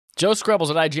 Joe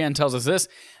Scrubbles at IGN tells us this.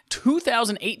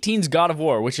 2018's God of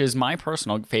War, which is my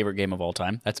personal favorite game of all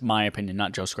time. That's my opinion,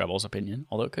 not Joe Scrubbles' opinion,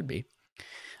 although it could be.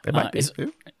 It might be.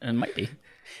 It might be.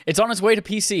 It's on its way to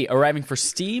PC, arriving for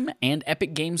Steam and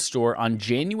Epic Games Store on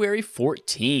January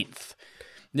 14th.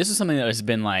 This is something that has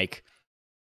been like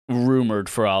rumored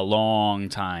for a long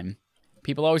time.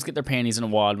 People always get their panties in a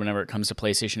wad whenever it comes to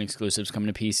PlayStation exclusives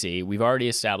coming to PC. We've already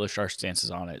established our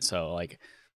stances on it, so like,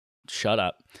 shut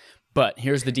up. But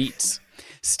here's the deets.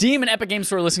 Steam and Epic Games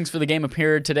Store listings for the game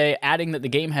appeared today, adding that the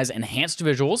game has enhanced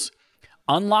visuals,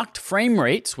 unlocked frame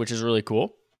rates, which is really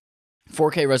cool,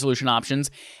 4K resolution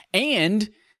options, and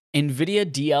NVIDIA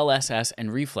DLSS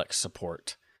and reflex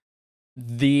support.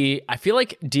 I feel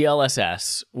like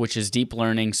DLSS, which is deep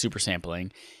learning super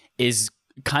sampling, is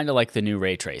kind of like the new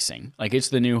ray tracing. Like it's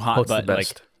the new hot button.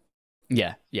 Like,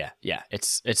 yeah.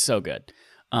 It's so good.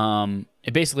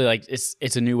 It basically like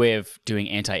it's a new way of doing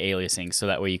anti-aliasing, so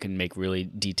that way you can make really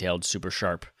detailed, super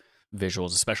sharp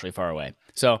visuals, especially far away.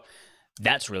 So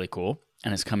that's really cool,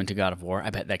 and it's coming to God of War. I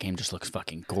bet that game just looks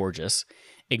fucking gorgeous,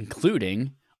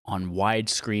 including on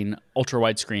widescreen, ultra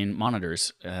widescreen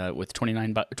monitors with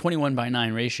 21 by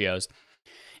 9 ratios.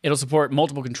 It'll support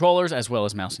multiple controllers as well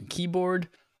as mouse and keyboard.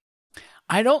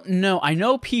 I don't know. I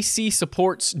know PC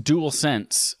supports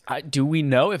DualSense. Do we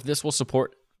know if this will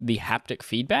support the haptic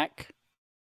feedback?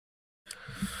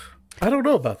 I don't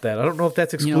know about that. I don't know if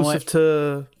that's exclusive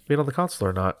to being on the console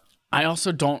or not. I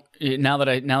also don't. Now that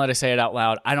I say it out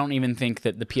loud, I don't even think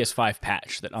that the PS5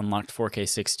 patch that unlocked 4K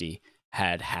 60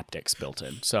 had haptics built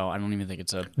in. So I don't even think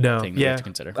it's a thing that we have to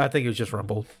consider. I think it was just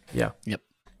Rumble. Yeah. Yep.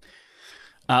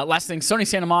 Last thing, Sony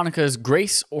Santa Monica's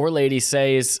Grace Orlady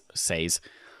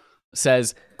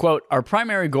says, quote, "Our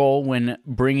primary goal when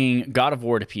bringing God of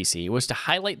War to PC was to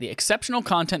highlight the exceptional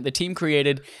content the team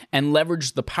created and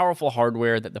leverage the powerful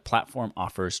hardware that the platform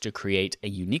offers to create a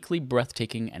uniquely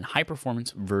breathtaking and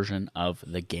high-performance version of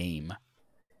the game."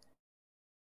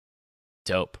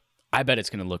 Dope. I bet it's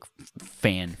going to look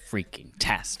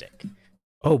fan-freaking-tastic.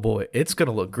 Oh, boy. It's going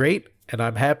to look great, and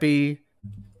I'm happy.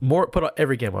 Put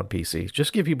every game on PC.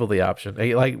 Just give people the option.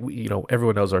 Like,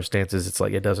 everyone knows our stances. It's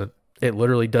like it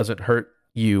literally doesn't hurt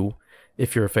you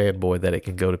if you're a fanboy that it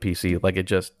can go to PC. Like, it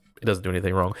doesn't do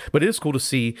anything wrong. But it is cool to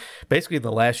see, basically in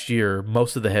the last year,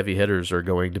 most of the heavy hitters are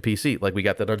going to PC. Like, we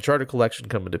got that Uncharted collection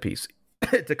coming to PC.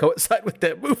 To coincide with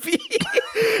that movie.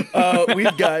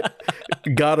 We've got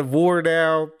God of War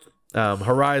now,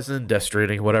 Horizon, Death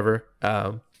Stranding, whatever.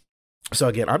 So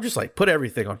again, I'm just like, put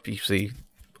everything on PC.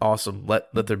 Awesome.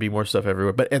 Let there be more stuff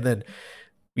everywhere. And then,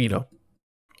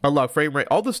 unlock frame rate,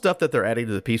 all the stuff that they're adding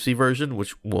to the PC version,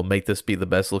 which will make this be the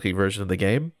best looking version of the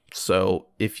game. So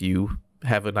if you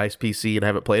have a nice PC and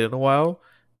haven't played it in a while,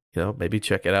 maybe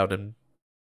check it out and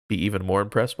be even more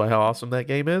impressed by how awesome that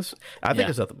game is. I think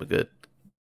it's nothing but good.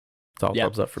 It's all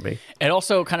thumbs up for me. It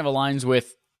also kind of aligns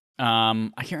with,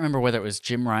 I can't remember whether it was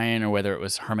Jim Ryan or whether it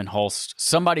was Herman Hulst.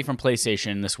 Somebody from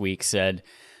PlayStation this week said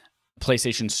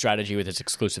PlayStation's strategy with its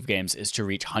exclusive games is to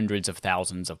reach hundreds of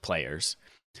thousands of players,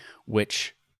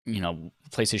 which,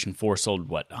 PlayStation 4 sold,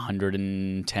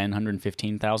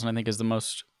 115,000, I think is the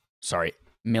most. Sorry,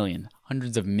 million.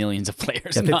 Hundreds of millions of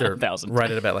players. I think they're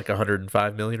right at about like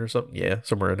 105 million or something. Yeah,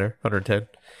 somewhere in there. 110.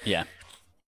 Yeah.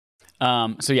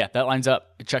 So yeah, that lines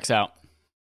up. It checks out.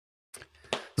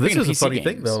 This is a funny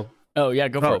thing, though. Oh yeah,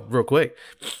 go for it. Real quick,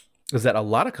 is that a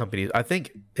lot of companies? I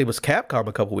think it was Capcom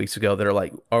a couple weeks ago that are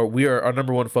like, our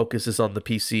number one focus is on the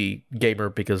PC gamer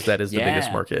because that is the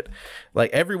biggest market. Like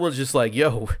everyone's just like,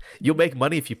 yo, you'll make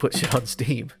money if you put shit on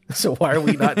Steam. So why are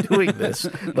we not doing this?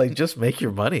 Like, just make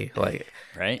your money. Like,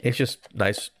 right? It's just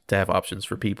nice to have options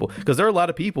for people because there are a lot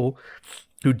of people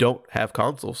who don't have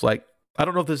consoles. Like, I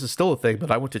don't know if this is still a thing, but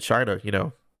I went to China,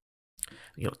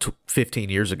 15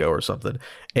 years ago or something,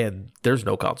 and there's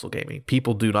no console gaming.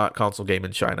 People do not console game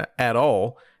in China at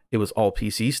all. It was all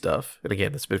PC stuff. And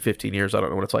again, it's been 15 years. I don't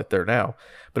know what it's like there now,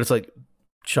 but it's like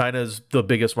China's the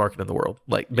biggest market in the world,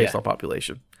 like based on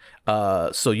population.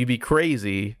 So you'd be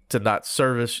crazy to not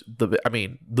service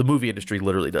the movie industry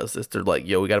literally does this. They're like,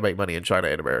 yo, we got to make money in China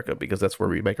and America because that's where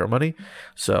we make our money.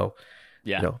 So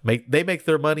they make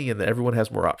their money and then everyone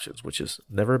has more options, which is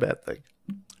never a bad thing.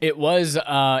 It was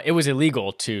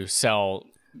illegal to sell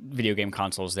video game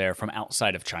consoles there from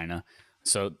outside of China.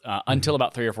 So until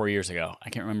about 3 or 4 years ago, I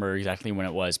can't remember exactly when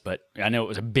it was, but I know it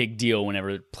was a big deal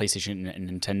whenever PlayStation and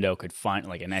Nintendo could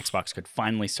an Xbox could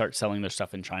finally start selling their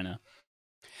stuff in China.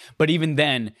 But even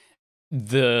then,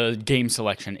 the game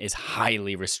selection is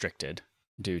highly restricted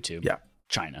due to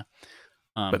China.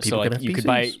 So like you could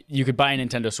buy a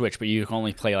Nintendo Switch, but you can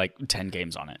only play like 10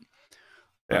 games on it.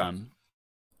 Yeah.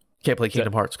 Can't play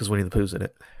Kingdom Hearts because Winnie the Pooh's in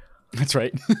it. That's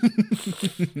right.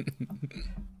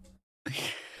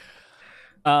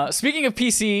 Speaking of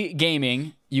PC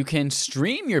gaming, you can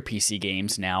stream your PC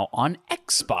games now on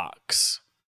Xbox.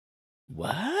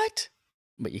 What?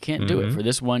 But you can't do it for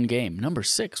this one game. Number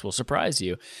 6 will surprise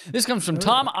you. This comes from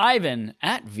Tom Ivan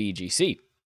at VGC.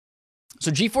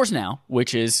 So GeForce Now,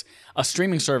 which is a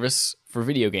streaming service for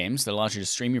video games that allows you to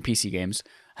stream your PC games,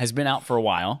 has been out for a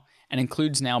while and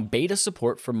includes now beta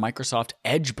support for Microsoft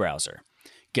Edge browser.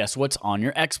 Guess what's on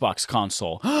your Xbox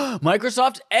console?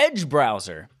 Microsoft Edge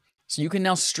browser. So you can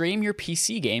now stream your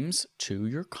PC games to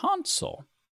your console,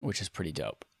 which is pretty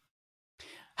dope.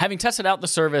 Having tested out the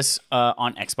service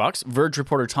on Xbox, Verge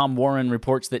reporter Tom Warren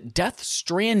reports that Death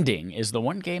Stranding is the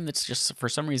one game that's just for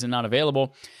some reason not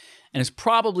available, and is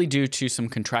probably due to some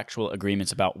contractual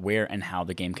agreements about where and how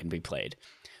the game can be played.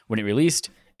 When it released,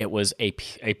 it was a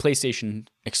PlayStation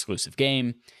exclusive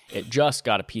game. It just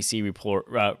got a PC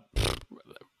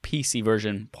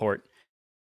version port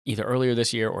either earlier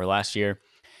this year or last year,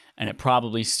 and it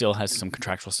probably still has some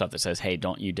contractual stuff that says, hey,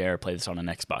 don't you dare play this on an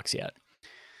Xbox yet.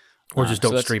 Or just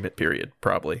don't stream it, period,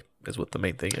 probably, is what the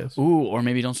main thing is. Ooh, or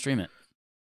maybe don't stream it.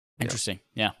 Interesting,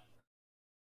 yeah.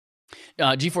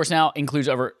 GeForce Now includes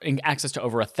access to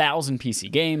over 1,000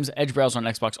 PC games. Edge browser on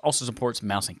Xbox also supports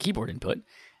mouse and keyboard input,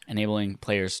 enabling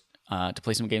players to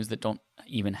play some games that don't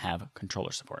even have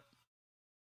controller support.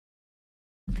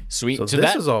 Sweet. So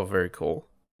this is all very cool.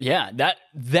 Yeah,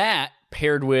 that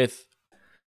paired with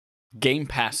Game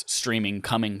Pass streaming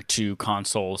coming to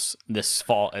consoles this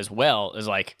fall as well is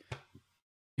like,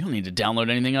 you don't need to download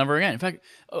anything ever again. In fact,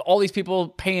 all these people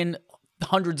paying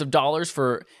hundreds of dollars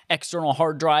for external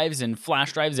hard drives and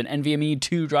flash drives and NVMe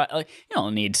 2 drive. Like, you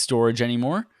don't need storage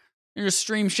anymore. You just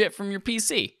stream shit from your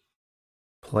PC.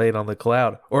 Play it on the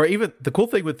cloud. Or even the cool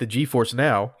thing with the GeForce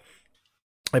Now,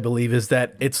 I believe, is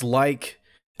that it's like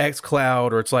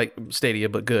xCloud, or it's like Stadia,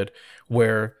 but good,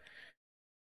 where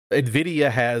NVIDIA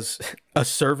has a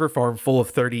server farm full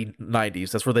of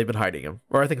 3090s. That's where they've been hiding them.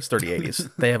 Or I think it's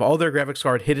 3080s. They have all their graphics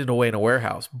card hidden away in a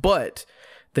warehouse, but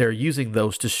they're using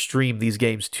those to stream these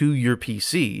games to your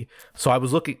PC. So I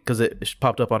was looking, because it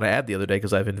popped up on an ad the other day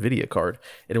because I have an NVIDIA card,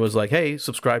 and it was like, hey,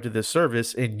 subscribe to this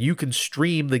service, and you can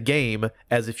stream the game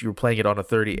as if you were playing it on a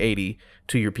 3080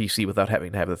 to your PC without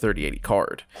having to have the 3080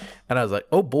 card. And I was like,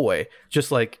 oh boy,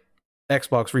 just like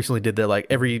Xbox recently did that, like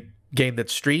every game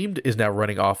that's streamed is now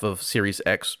running off of Series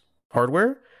X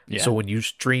hardware. Yeah. So when you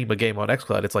stream a game on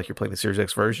xCloud, it's like you're playing the Series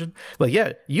X version. But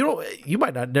yeah, you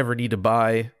might not never need to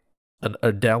buy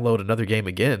download another game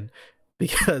again,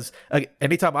 because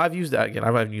anytime I've used that, again, I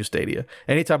haven't used Stadia.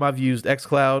 Anytime I've used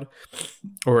xCloud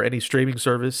or any streaming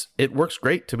service, it works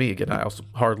great to me. Again, I also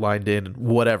hardlined in and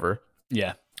whatever.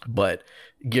 Yeah. But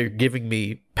you're giving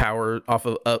me power off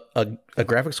of a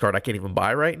graphics card I can't even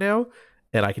buy right now,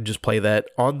 and I can just play that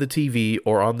on the TV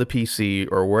or on the PC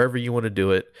or wherever you want to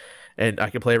do it, and I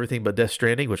can play everything but Death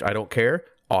Stranding, which I don't care.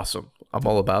 Awesome. I'm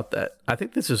all about that. I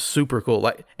think this is super cool.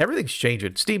 Like, everything's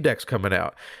changing. Steam Deck's coming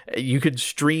out. You can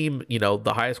stream,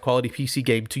 the highest quality PC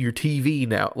game to your TV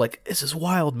now. Like, this is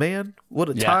wild, man. What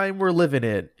a time we're living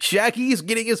in. Shaggy's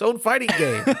getting his own fighting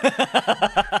game.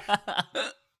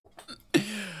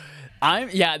 I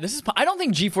don't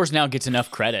think GeForce Now gets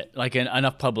enough credit, like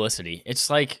enough publicity. It's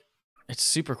like, it's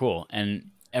super cool.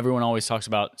 And everyone always talks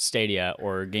about Stadia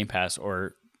or Game Pass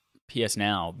or PS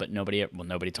Now, but nobody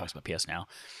talks about PS Now.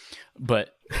 But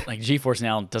like GeForce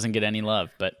Now doesn't get any love,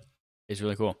 but it's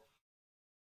really cool.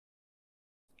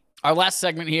 Our last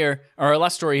segment here, or our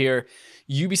last story here,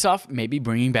 Ubisoft may be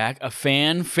bringing back a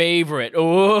fan favorite.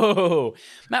 Oh,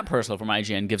 Matt Purslow from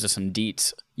IGN gives us some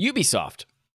deets. Ubisoft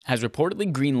has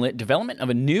reportedly greenlit development of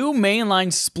a new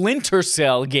mainline Splinter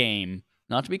Cell game,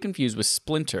 not to be confused with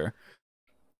Splinter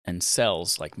and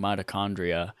cells like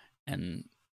mitochondria and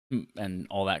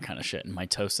all that kind of shit, and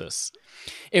mitosis.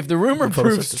 If the rumor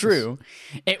proves true,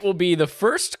 it will be the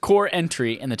first core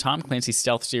entry in the Tom Clancy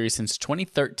stealth series since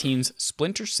 2013's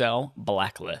Splinter Cell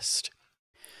Blacklist.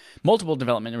 Multiple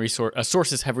development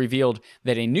sources have revealed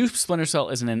that a new Splinter Cell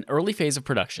is in an early phase of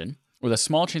production, with a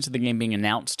small chance of the game being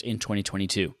announced in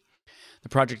 2022. The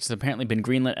project has apparently been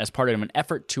greenlit as part of an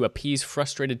effort to appease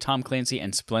frustrated Tom Clancy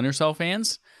and Splinter Cell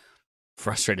fans,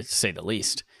 frustrated to say the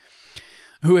least,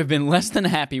 who have been less than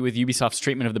happy with Ubisoft's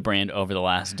treatment of the brand over the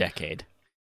last decade.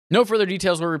 No further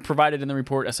details were provided in the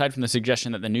report, aside from the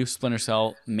suggestion that the new Splinter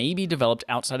Cell may be developed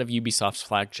outside of Ubisoft's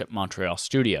flagship Montreal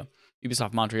studio.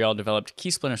 Ubisoft Montreal developed key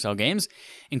Splinter Cell games,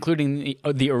 including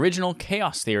the original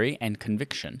Chaos Theory and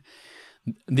Conviction.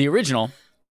 The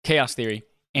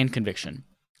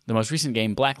most recent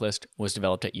game, Blacklist, was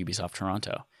developed at Ubisoft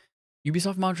Toronto.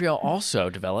 Ubisoft Montreal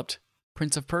also developed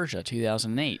Prince of Persia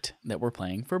 2008 that we're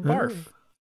playing for Barf.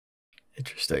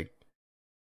 Interesting.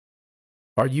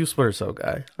 Are you a Splinter Cell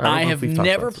guy? I have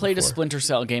never played a Splinter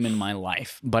Cell game in my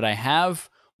life, but I have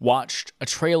watched a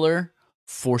trailer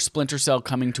for Splinter Cell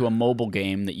coming to a mobile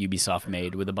game that Ubisoft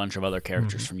made with a bunch of other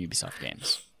characters from Ubisoft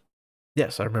games.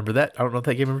 Yes, I remember that. I don't know if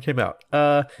that game ever came out.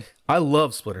 I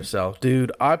love Splinter Cell.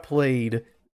 Dude, I played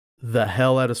the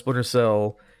hell out of Splinter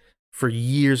Cell for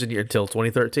years and years, until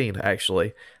 2013,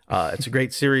 actually. It's a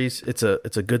great series. It's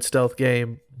a good stealth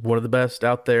game, one of the best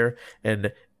out there.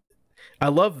 And I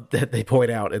love that they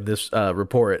point out in this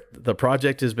report the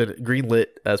project has been greenlit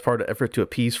as part of an effort to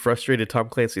appease frustrated Tom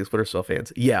Clancy and Splinter Cell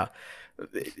fans. Yeah,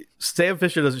 Sam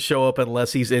Fisher doesn't show up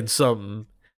unless he's in some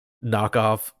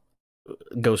knockoff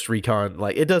Ghost Recon.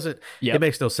 Like, it doesn't. Yep. It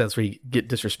makes no sense for you get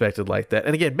disrespected like that.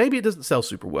 And again, maybe it doesn't sell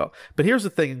super well. But here's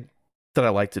the thing that I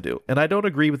like to do, and I don't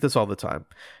agree with this all the time.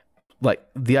 Like,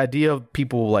 the idea of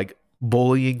people like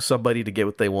bullying somebody to get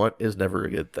what they want is never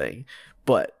a good thing.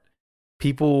 But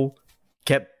people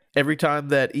kept, every time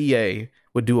that EA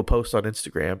would do a post on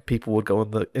Instagram, people would go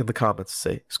in the comments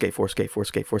and say Skate 4, Skate 4,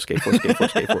 Skate 4, Skate 4, Skate 4,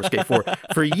 Skate 4, Skate 4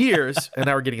 for years, and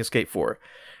now we're getting a Skate 4.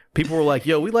 People were like,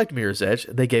 "Yo, we liked Mirror's Edge."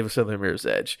 They gave us another Mirror's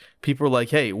Edge. People were like,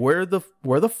 "Hey, where the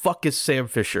fuck is Sam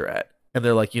Fisher at?" And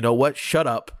they're like, "You know what? Shut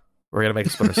up. We're gonna make a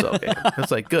Splinter Cell game."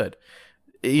 It's like, good.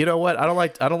 You know what? I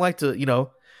don't like to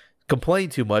complain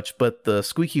too much, but the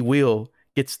squeaky wheel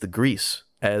gets the grease,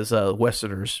 as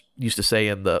Westerners used to say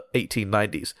in the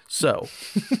 1890s. So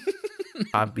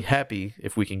I'd be happy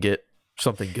if we can get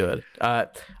something good.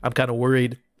 I'm kind of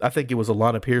worried. I think it was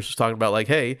Alana Pierce was talking about, like,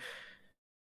 hey,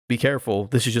 be careful.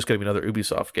 This is just going to be another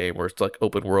Ubisoft game where it's like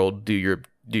open world, do your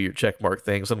check mark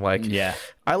things. And like, yeah,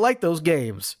 I like those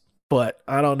games, but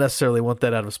I don't necessarily want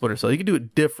that out of Splinter Cell. You can do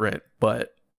it different,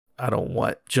 but I don't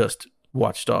want just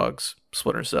Watch Dogs,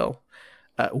 Splinter Cell.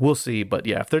 We'll see. But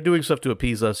yeah, if they're doing stuff to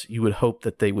appease us, you would hope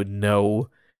that they would know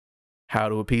how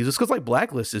to appease us. Because like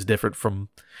Blacklist is different from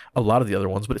a lot of the other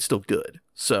ones, but it's still good.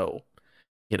 So,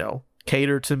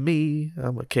 cater to me.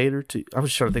 I'm a cater to. I was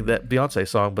just trying to think that Beyonce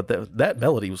song, but that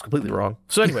melody was completely wrong.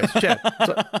 So, anyways, Chad.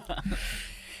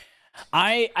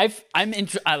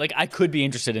 I could be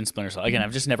interested in Splinter Cell. Again,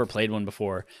 I've just never played one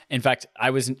before. In fact,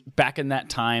 I was back in that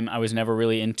time. I was never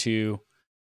really into.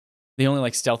 The only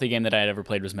like stealthy game that I had ever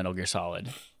played was Metal Gear Solid,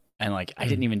 and like I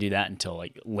didn't even do that until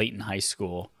like late in high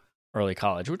school, early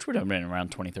college, which would have been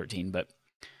around 2013. But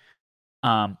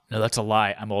no, that's a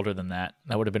lie. I'm older than that.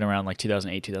 That would have been around like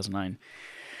 2008,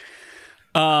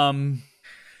 2009.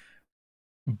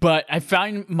 But I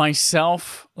find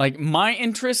myself like my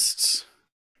interests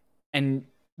and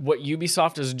what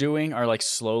Ubisoft is doing are like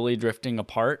slowly drifting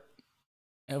apart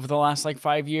over the last like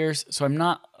 5 years. So I'm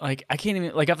not like, I can't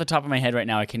even, like off the top of my head right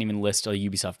now, I can't even list a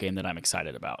Ubisoft game that I'm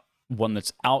excited about. One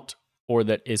that's out or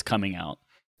that is coming out.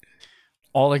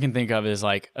 All I can think of is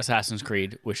like Assassin's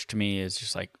Creed, which to me is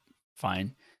just like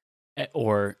fine.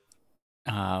 Or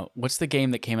what's the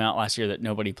game that came out last year that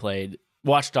nobody played?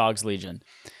 Watch Dogs Legion.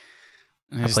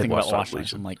 And I just think about Watch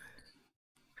Dogs. I'm like,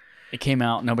 it came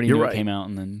out, nobody knew it came out,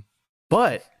 and then.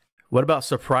 But what about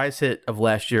surprise hit of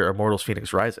last year, Immortals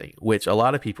Fenyx Rising, which a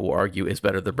lot of people will argue is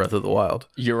better than Breath of the Wild?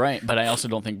 You're right, but I also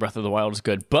don't think Breath of the Wild is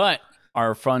good. But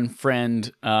our fun friend,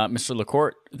 Mr.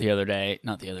 LaCourte,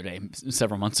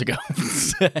 several months ago,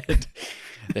 said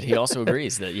that he also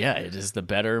agrees that, yeah, it is the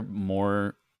better,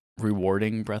 more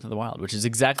rewarding Breath of the Wild, which is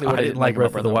exactly what I didn't like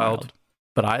Breath of the Wild.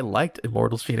 But I liked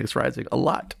Immortals Fenyx Rising a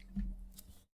lot.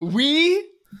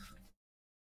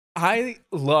 I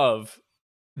love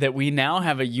that we now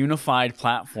have a unified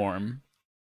platform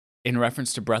in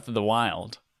reference to Breath of the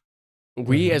Wild.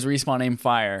 We, as Respawn Aim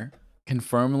Fire, can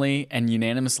firmly and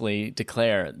unanimously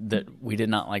declare that we did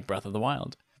not like Breath of the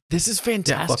Wild. This is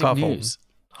fantastic news.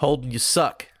 Holden, you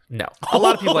suck. No. A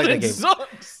lot of people like that game.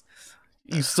 Sucks.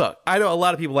 You suck. I know a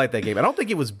lot of people like that game. I don't think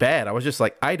it was bad. I was just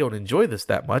like, I don't enjoy this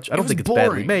that much. I don't think it's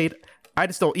badly made. I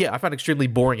just don't. Yeah, I find it extremely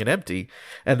boring and empty.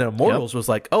 And then Immortals was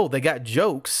like, oh, they got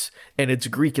jokes and it's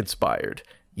Greek inspired.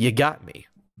 You got me.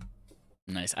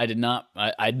 Nice. I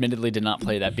admittedly did not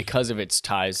play that because of its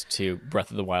ties to Breath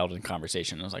of the Wild and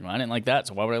conversation. I was like, well, I didn't like that,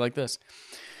 so why would I like this?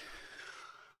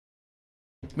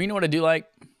 But you know what I do like?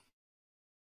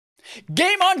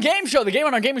 Game On Game Show. The Game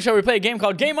On Our Gaming Show, we play a game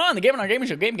called Game On. The Game On Our Gaming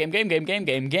Show.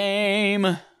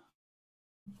 Game.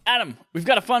 Adam, we've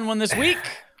got a fun one this week.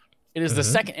 It is the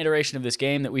second iteration of this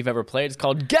game that we've ever played. It's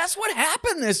called Guess What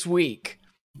Happened This Week?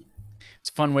 It's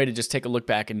a fun way to just take a look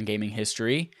back in gaming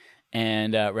history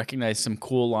and recognize some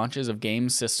cool launches of game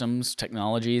systems,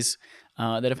 technologies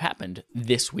that have happened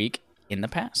this week in the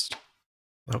past.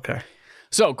 Okay.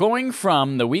 So going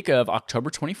from the week of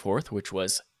October 24th, which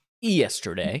was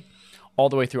yesterday, all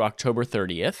the way through October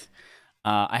 30th,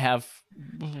 I have,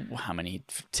 how many?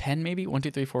 10 maybe? 1,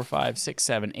 2, 3, 4, 5, 6,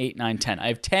 7, 8, 9, 10. I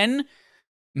have 10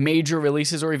 major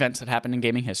releases or events that happened in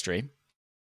gaming history.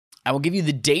 I will give you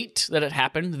the date that it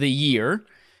happened, the year,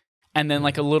 and then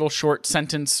like a little short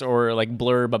sentence or like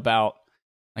blurb about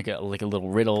like a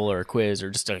little riddle or a quiz or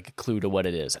just like a clue to what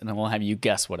it is. And then we'll have you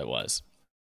guess what it was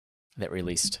that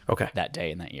released that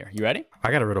day and that year. You ready?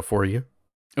 I got a riddle for you.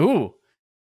 Ooh.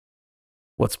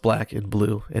 What's black and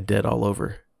blue and dead all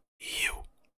over?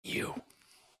 You.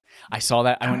 I saw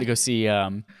that. I went to go see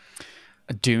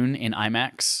Dune in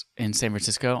IMAX in San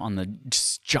Francisco on the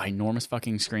just ginormous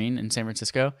fucking screen in San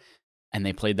Francisco, and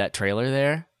they played that trailer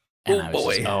there. And I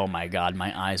was just, oh my God,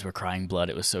 my eyes were crying blood.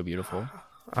 It was so beautiful.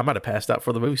 I might have passed out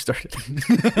before the movie started.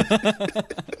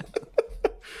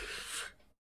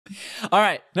 All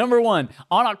right, number 1.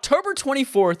 On October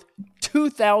 24th,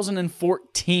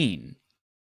 2014.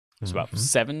 It's about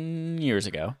 7 years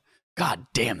ago. God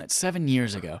damn, that's 7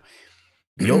 years ago.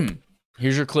 Yup.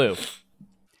 Here's your clue.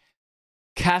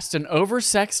 Cast an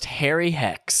oversexed Harry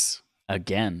Hex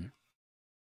again.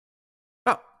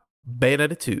 Oh,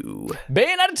 Bayonetta 2.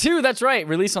 Bayonetta 2, that's right.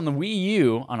 Released on the Wii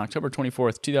U on October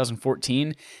 24th,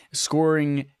 2014,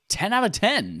 scoring 10 out of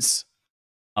 10s.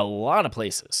 A lot of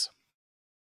places.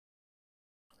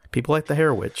 People like the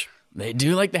Hair Witch. They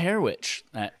do like the Hair Witch.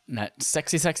 That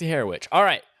sexy, sexy Hair Witch. All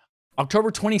right.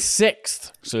 October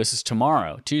 26th. So this is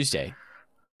tomorrow, Tuesday.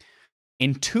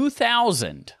 In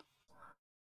 2000,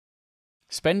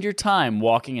 spend your time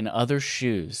walking in others'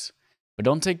 shoes. But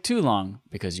don't take too long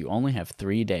because you only have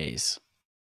 3 days.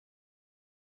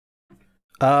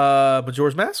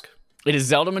 Majora's Mask? It is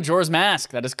Zelda Majora's Mask.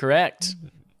 That is correct.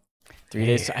 3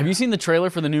 days. Have you seen the trailer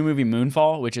for the new movie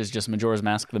Moonfall, which is just Majora's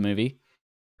Mask, the movie?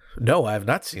 No, I have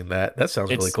not seen that. That sounds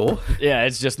really cool. Yeah,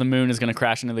 it's just the moon is going to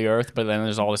crash into the earth, but then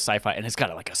there's all this sci-fi, and it's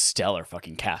got like a stellar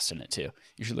fucking cast in it too.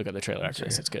 You should look at the trailer after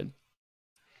this. It's good.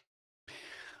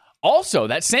 Also,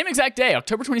 that same exact day,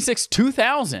 October 26,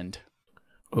 2000.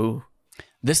 Ooh.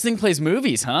 This thing plays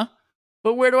movies, huh?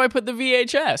 But where do I put the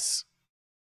VHS?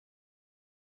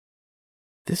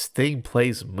 This thing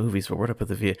plays movies, but where do I put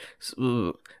the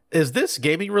VHS? Is this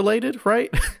gaming related, right?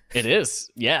 It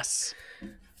is, yes.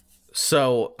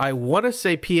 So I want to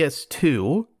say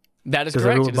PS2. That is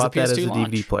correct. It is a PS2 that as a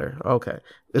launch. DVD player. Okay.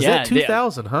 Is that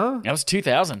 2000, huh? That was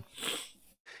 2000.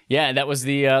 Yeah, that was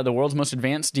the world's most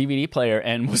advanced DVD player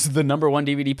and was the number 1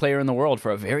 DVD player in the world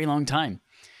for a very long time.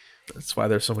 That's why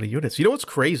there's so many units. You know what's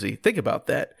crazy? Think about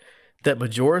that. That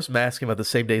Majora's Mask came out the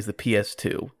same day as the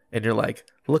PS2. And you're like,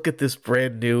 look at this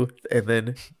brand new. And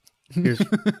then here's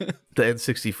the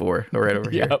N64 right over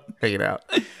here hanging out.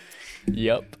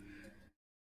 Yep.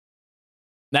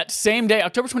 That same day,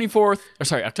 October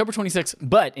 26th,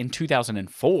 but in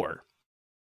 2004.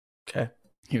 Okay.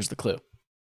 Here's the clue.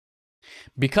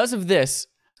 Because of this,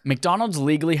 McDonald's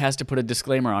legally has to put a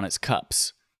disclaimer on its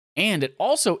cups. And it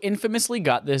also infamously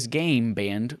got this game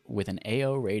banned with an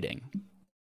AO rating.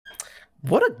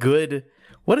 What a good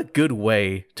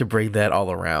way to bring that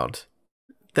all around.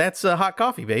 That's hot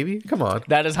coffee, baby. Come on.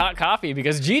 That is hot coffee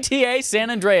because GTA San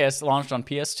Andreas launched on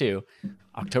PS2,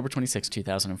 October 26,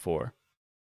 2004.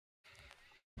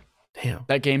 Damn.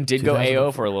 That game did go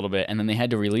AO for a little bit, and then they had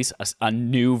to release a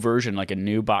new version, like a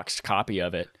new boxed copy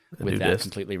of it, with that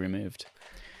completely removed.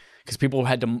 Because you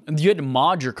had to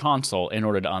mod your console in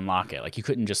order to unlock it. Like you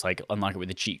couldn't just like unlock it with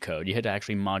a cheat code. You had to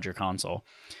actually mod your console.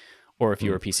 Or if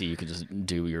you were a PC, you could just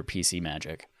do your PC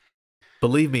magic.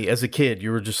 Believe me, as a kid,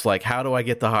 you were just like, how do I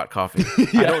get the hot coffee?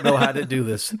 I don't know how to do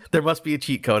this. There must be a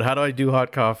cheat code. How do I do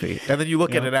hot coffee? And then you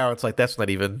look at it now, it's like, that's not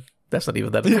even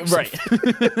that impressive.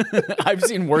 Right. I've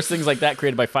seen worse things like that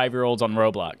created by 5-year-olds on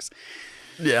Roblox.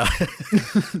 Yeah.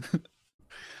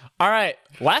 All right.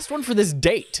 Last one for this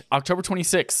date, October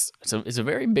 26th. So it's a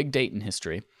very big date in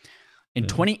history. In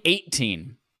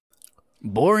 2018,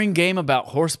 boring game about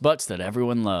horse butts that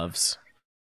everyone loves.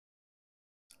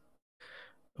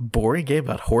 A boring game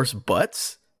about horse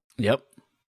butts? Yep.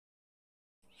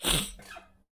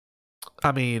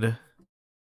 I mean,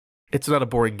 it's not a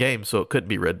boring game, so it couldn't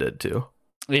be Red Dead 2.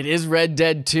 It is Red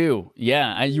Dead 2.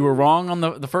 Yeah, you were wrong on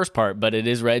the first part, but it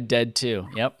is Red Dead 2.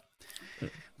 Yep.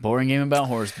 Boring game about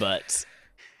horse butts.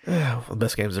 Well, the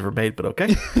best games ever made, but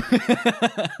okay.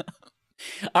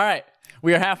 All right.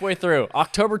 We are halfway through.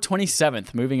 October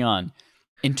 27th, moving on.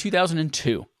 In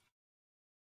 2002.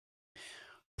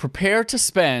 Prepare to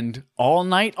spend all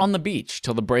night on the beach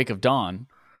till the break of dawn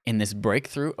in this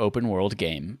breakthrough open world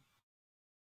game.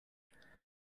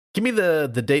 Give me the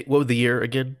date. What was the year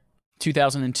again?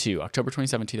 2002. October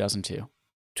 27, 2002.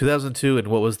 2002, and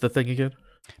what was the thing again?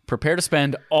 Prepare to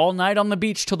spend all night on the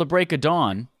beach till the break of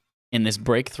dawn in this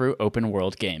breakthrough open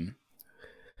world game.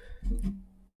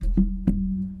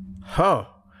 Huh.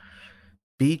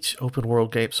 Beach open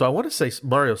world game. So I want to say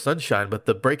Mario Sunshine, but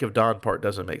the break of dawn part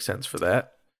doesn't make sense for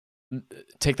that.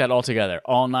 Take that all together.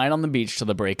 All night on the beach till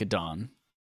the break of dawn.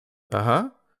 Uh-huh.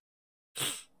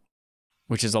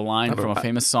 Which is a line from a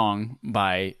famous song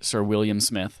by Sir William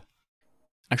Smith.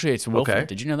 Actually, it's Wilfred. Okay.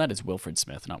 Did you know that? It's Wilfred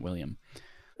Smith, not William.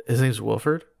 His name's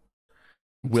Wilfred?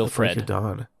 Wilfred. Break of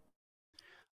dawn.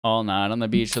 All night on the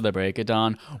beach till the break of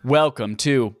dawn. Welcome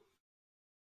to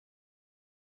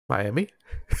Miami.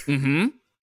 Mm-hmm.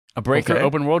 A breakthrough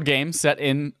open world game set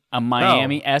in a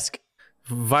Miami-esque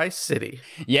Vice City.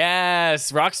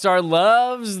 Yes, Rockstar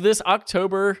loves this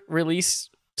October release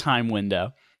time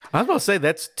window. I was about to say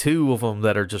that's two of them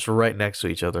that are just right next to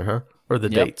each other, huh? Or the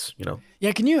dates,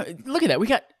 Yeah, can you look at that? We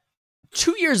got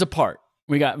 2 years apart.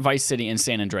 We got Vice City and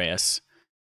San Andreas.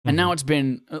 And now it's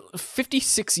been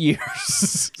 56 years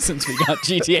since we got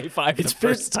GTA 5 the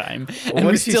first time. And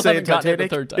we still haven't gotten it the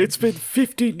third time. It's been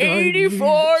 59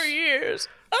 84 years.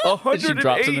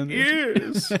 108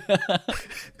 years.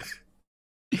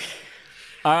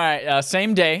 All right,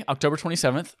 same day, October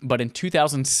 27th, but in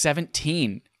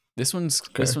 2017. This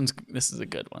is a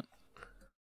good one.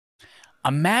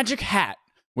 A magic hat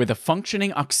with a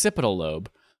functioning occipital lobe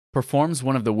performs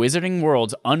one of the wizarding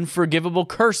world's unforgivable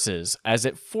curses as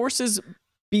it forces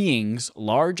beings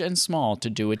large and small to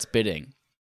do its bidding.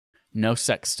 No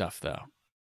sex stuff, though.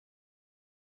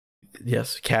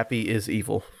 Yes, Cappy is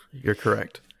evil. You're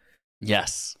correct.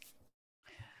 Yes.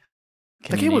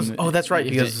 The game was... Oh, that's right,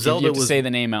 because Zelda was... You have to say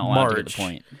the name out loud to get the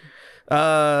point.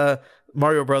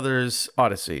 Mario Brothers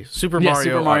Odyssey. Super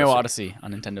Mario Odyssey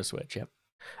on Nintendo Switch, yep.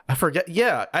 I forget.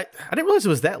 Yeah, I didn't realize it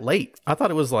was that late. I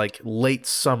thought it was like late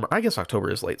summer. I guess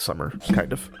October is late summer,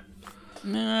 kind of.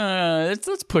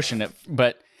 It's pushing it,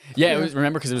 but yeah, it was.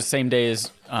 Remember, because it was the same day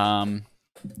as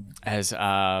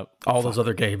all those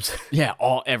other games. Yeah,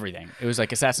 everything. It was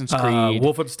like Assassin's Creed,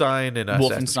 Wolfenstein, and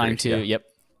Wolfenstein 2. Yeah. Yep.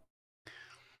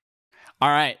 All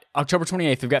right, October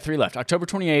 28th. We've got 3 left. October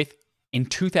 28th in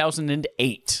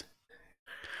 2008.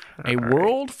 A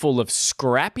world full of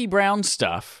scrappy brown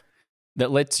stuff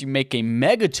that lets you make a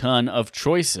megaton of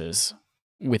choices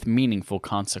with meaningful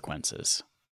consequences.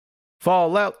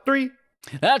 Fallout 3.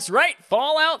 That's right,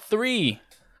 Fallout 3.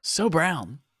 So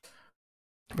brown.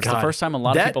 It's the first time a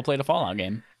lot of people played a Fallout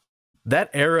game.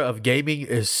 That era of gaming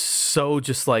is so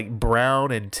just like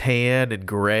brown and tan and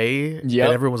gray. Yep.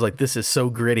 And everyone's like, this is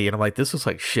so gritty. And I'm like, this looks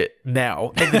like shit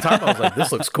now. At the time, I was like,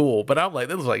 this looks cool. But I'm like,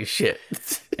 this looks like shit.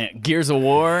 And Gears of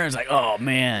War. It's like, oh,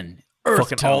 man.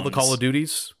 Fucking all the Call of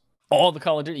Duties. All the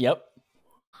Call of Duty. Yep.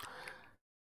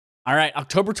 All right.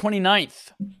 October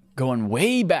 29th. Going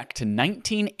way back to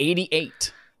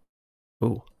 1988.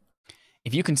 Ooh.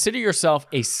 If you consider yourself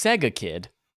a Sega kid,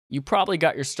 you probably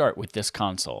got your start with this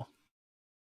console.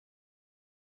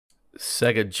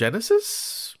 Sega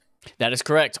Genesis? That is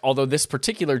correct, although this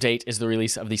particular date is the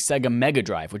release of the Sega Mega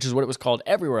Drive, which is what it was called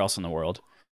everywhere else in the world,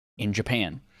 in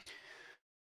Japan.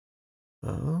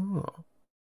 Oh.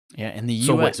 Yeah, in the U.S.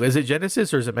 So wait, is it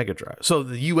Genesis or is it Mega Drive? So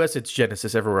the U.S. it's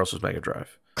Genesis, everywhere else is Mega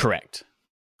Drive. Correct.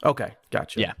 Okay,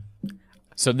 gotcha. Yeah.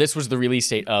 So this was the release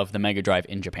date of the Mega Drive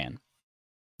in Japan.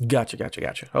 Gotcha.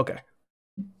 Okay.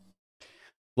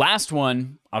 Last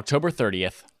one, October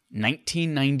 30th,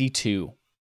 1992.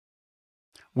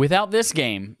 Without this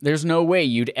game, there's no way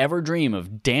you'd ever dream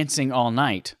of dancing all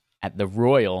night at the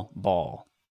Royal Ball.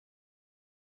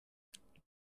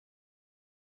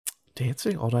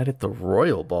 Dancing all night at the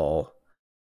Royal Ball?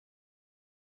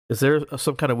 Is there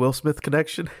some kind of Will Smith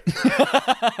connection?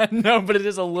 No, but it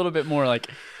is a little bit more like,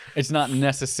 it's not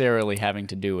necessarily having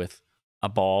to do with a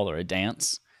ball or a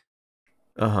dance.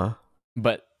 Uh-huh.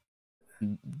 But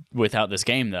without this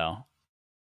game, though,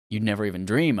 you'd never even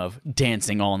dream of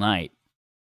dancing all night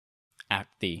at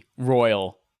the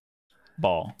Royal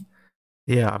Ball.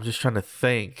 Yeah, I'm just trying to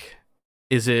think.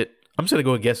 Is it... I'm just going to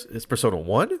go and guess it's Persona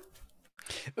 1?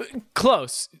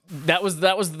 Close. That was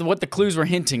what the clues were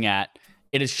hinting at.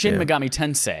 It is Shin Megami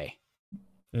Tensei,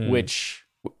 which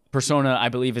Persona, I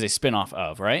believe, is a spin-off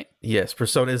of, right? Yes,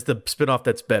 Persona is the spin-off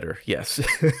that's better, yes.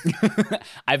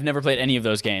 I've never played any of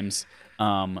those games,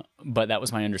 but that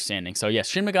was my understanding. So yes,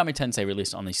 Shin Megami Tensei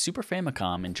released on the Super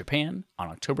Famicom in Japan on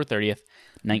October 30th,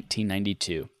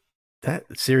 1992. That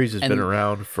series has been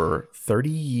around for 30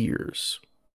 years.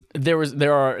 There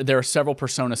are several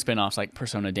Persona spin-offs, like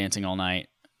Persona Dancing All Night,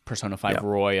 Persona 5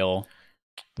 Royal.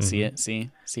 See it? See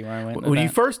where I went? When you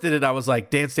first did it, I was like,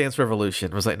 Dance Dance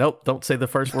Revolution. I was like, nope, don't say the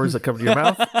first words that come to your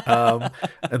mouth.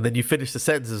 And then you finish the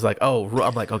sentences like, oh,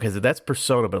 I'm like, okay, so that's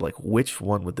Persona, but like, which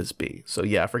one would this be? So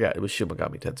yeah, I forgot. It was Shin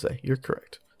Megami Tensei. You're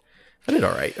correct. I did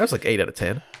all right. I was like 8 out of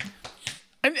 10.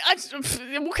 And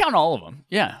we'll count all of them.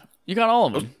 Yeah, you got all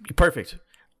of them. Perfect.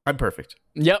 I'm perfect.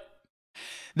 Yep.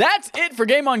 That's it for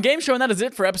Game on Game Show, and that is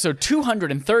it for episode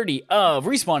 230 of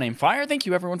Respawn Aim Fire. Thank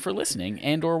you, everyone, for listening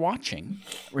and or watching.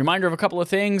 Reminder of a couple of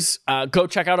things. Go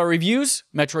check out our reviews,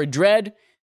 Metroid Dread,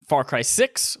 Far Cry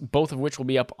 6, both of which will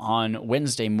be up on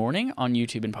Wednesday morning on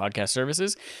YouTube and podcast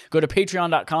services. Go to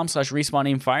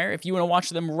patreon.com/respawnaimfire if you want to watch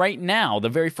them right now, the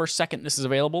very first second this is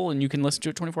available, and you can listen to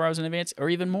it 24 hours in advance or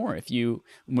even more if you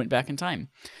went back in time.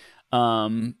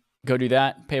 go do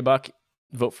that. Pay a buck.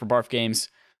 Vote for Barf Games.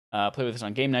 Play with us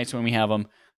on game nights when we have them.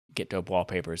 Get dope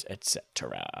wallpapers,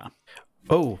 etc.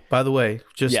 Oh, by the way,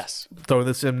 just throwing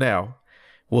this in now.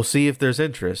 We'll see if there's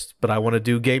interest, but I want to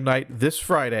do game night this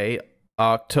Friday,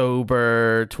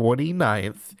 October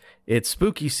 29th. It's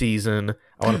spooky season.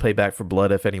 I want to play Back 4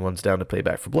 Blood if anyone's down to play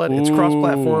Back 4 Blood. It's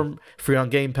cross-platform, free on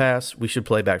Game Pass. We should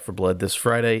play Back 4 Blood this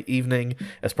Friday evening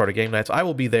as part of game nights. I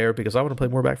will be there because I want to play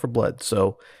more Back 4 Blood.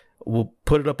 So we'll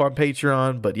put it up on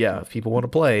Patreon. But yeah, if people want to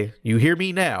play, you hear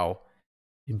me now.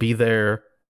 Be there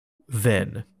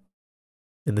then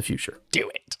in the future. Do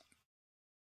it.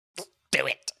 Do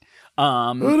it.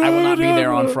 I will not be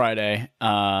there on Friday,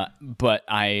 but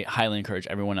I highly encourage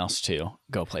everyone else to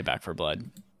go play Back 4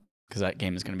 Blood because that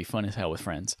game is going to be fun as hell with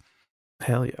friends.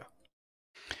 Hell yeah.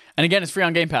 And again, it's free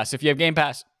on Game Pass. If you have Game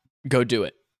Pass, go do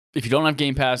it. If you don't have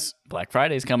Game Pass, Black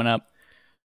Friday is coming up.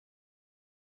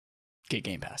 Get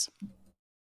Game Pass.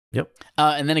 Yep.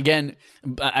 And then again,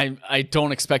 I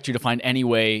don't expect you to find any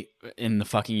way in the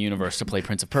fucking universe to play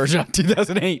Prince of Persia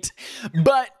 2008.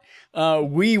 But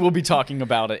we will be talking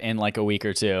about it in like a week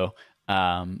or two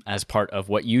as part of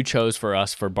what you chose for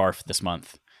us for Barf this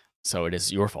month. So it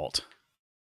is your fault.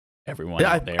 Everyone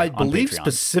out there I believe Patreon.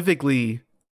 Specifically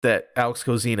that Alex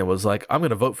Kozina was like, I'm going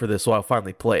to vote for this so I'll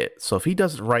finally play it. So if he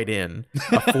doesn't write in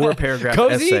a 4-paragraph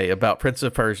essay about Prince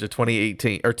of Persia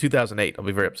 2018 or 2008, I'll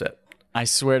be very upset. I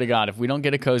swear to God, if we don't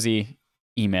get a cozy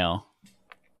email,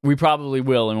 we probably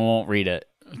will and we won't read it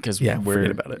because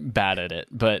we're bad at it.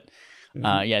 But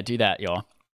do that, y'all.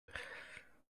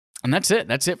 And that's it.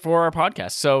 That's it for our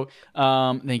podcast. So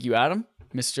thank you, Adam.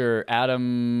 Mr.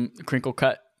 Adam Crinkle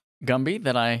Cut Gumby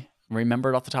that I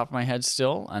remembered off the top of my head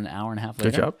still an hour and a half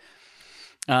later. Good job.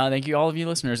 Thank you, all of you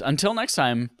listeners. Until next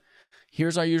time,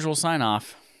 here's our usual sign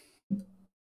off.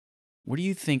 What do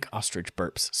you think ostrich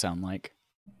burps sound like?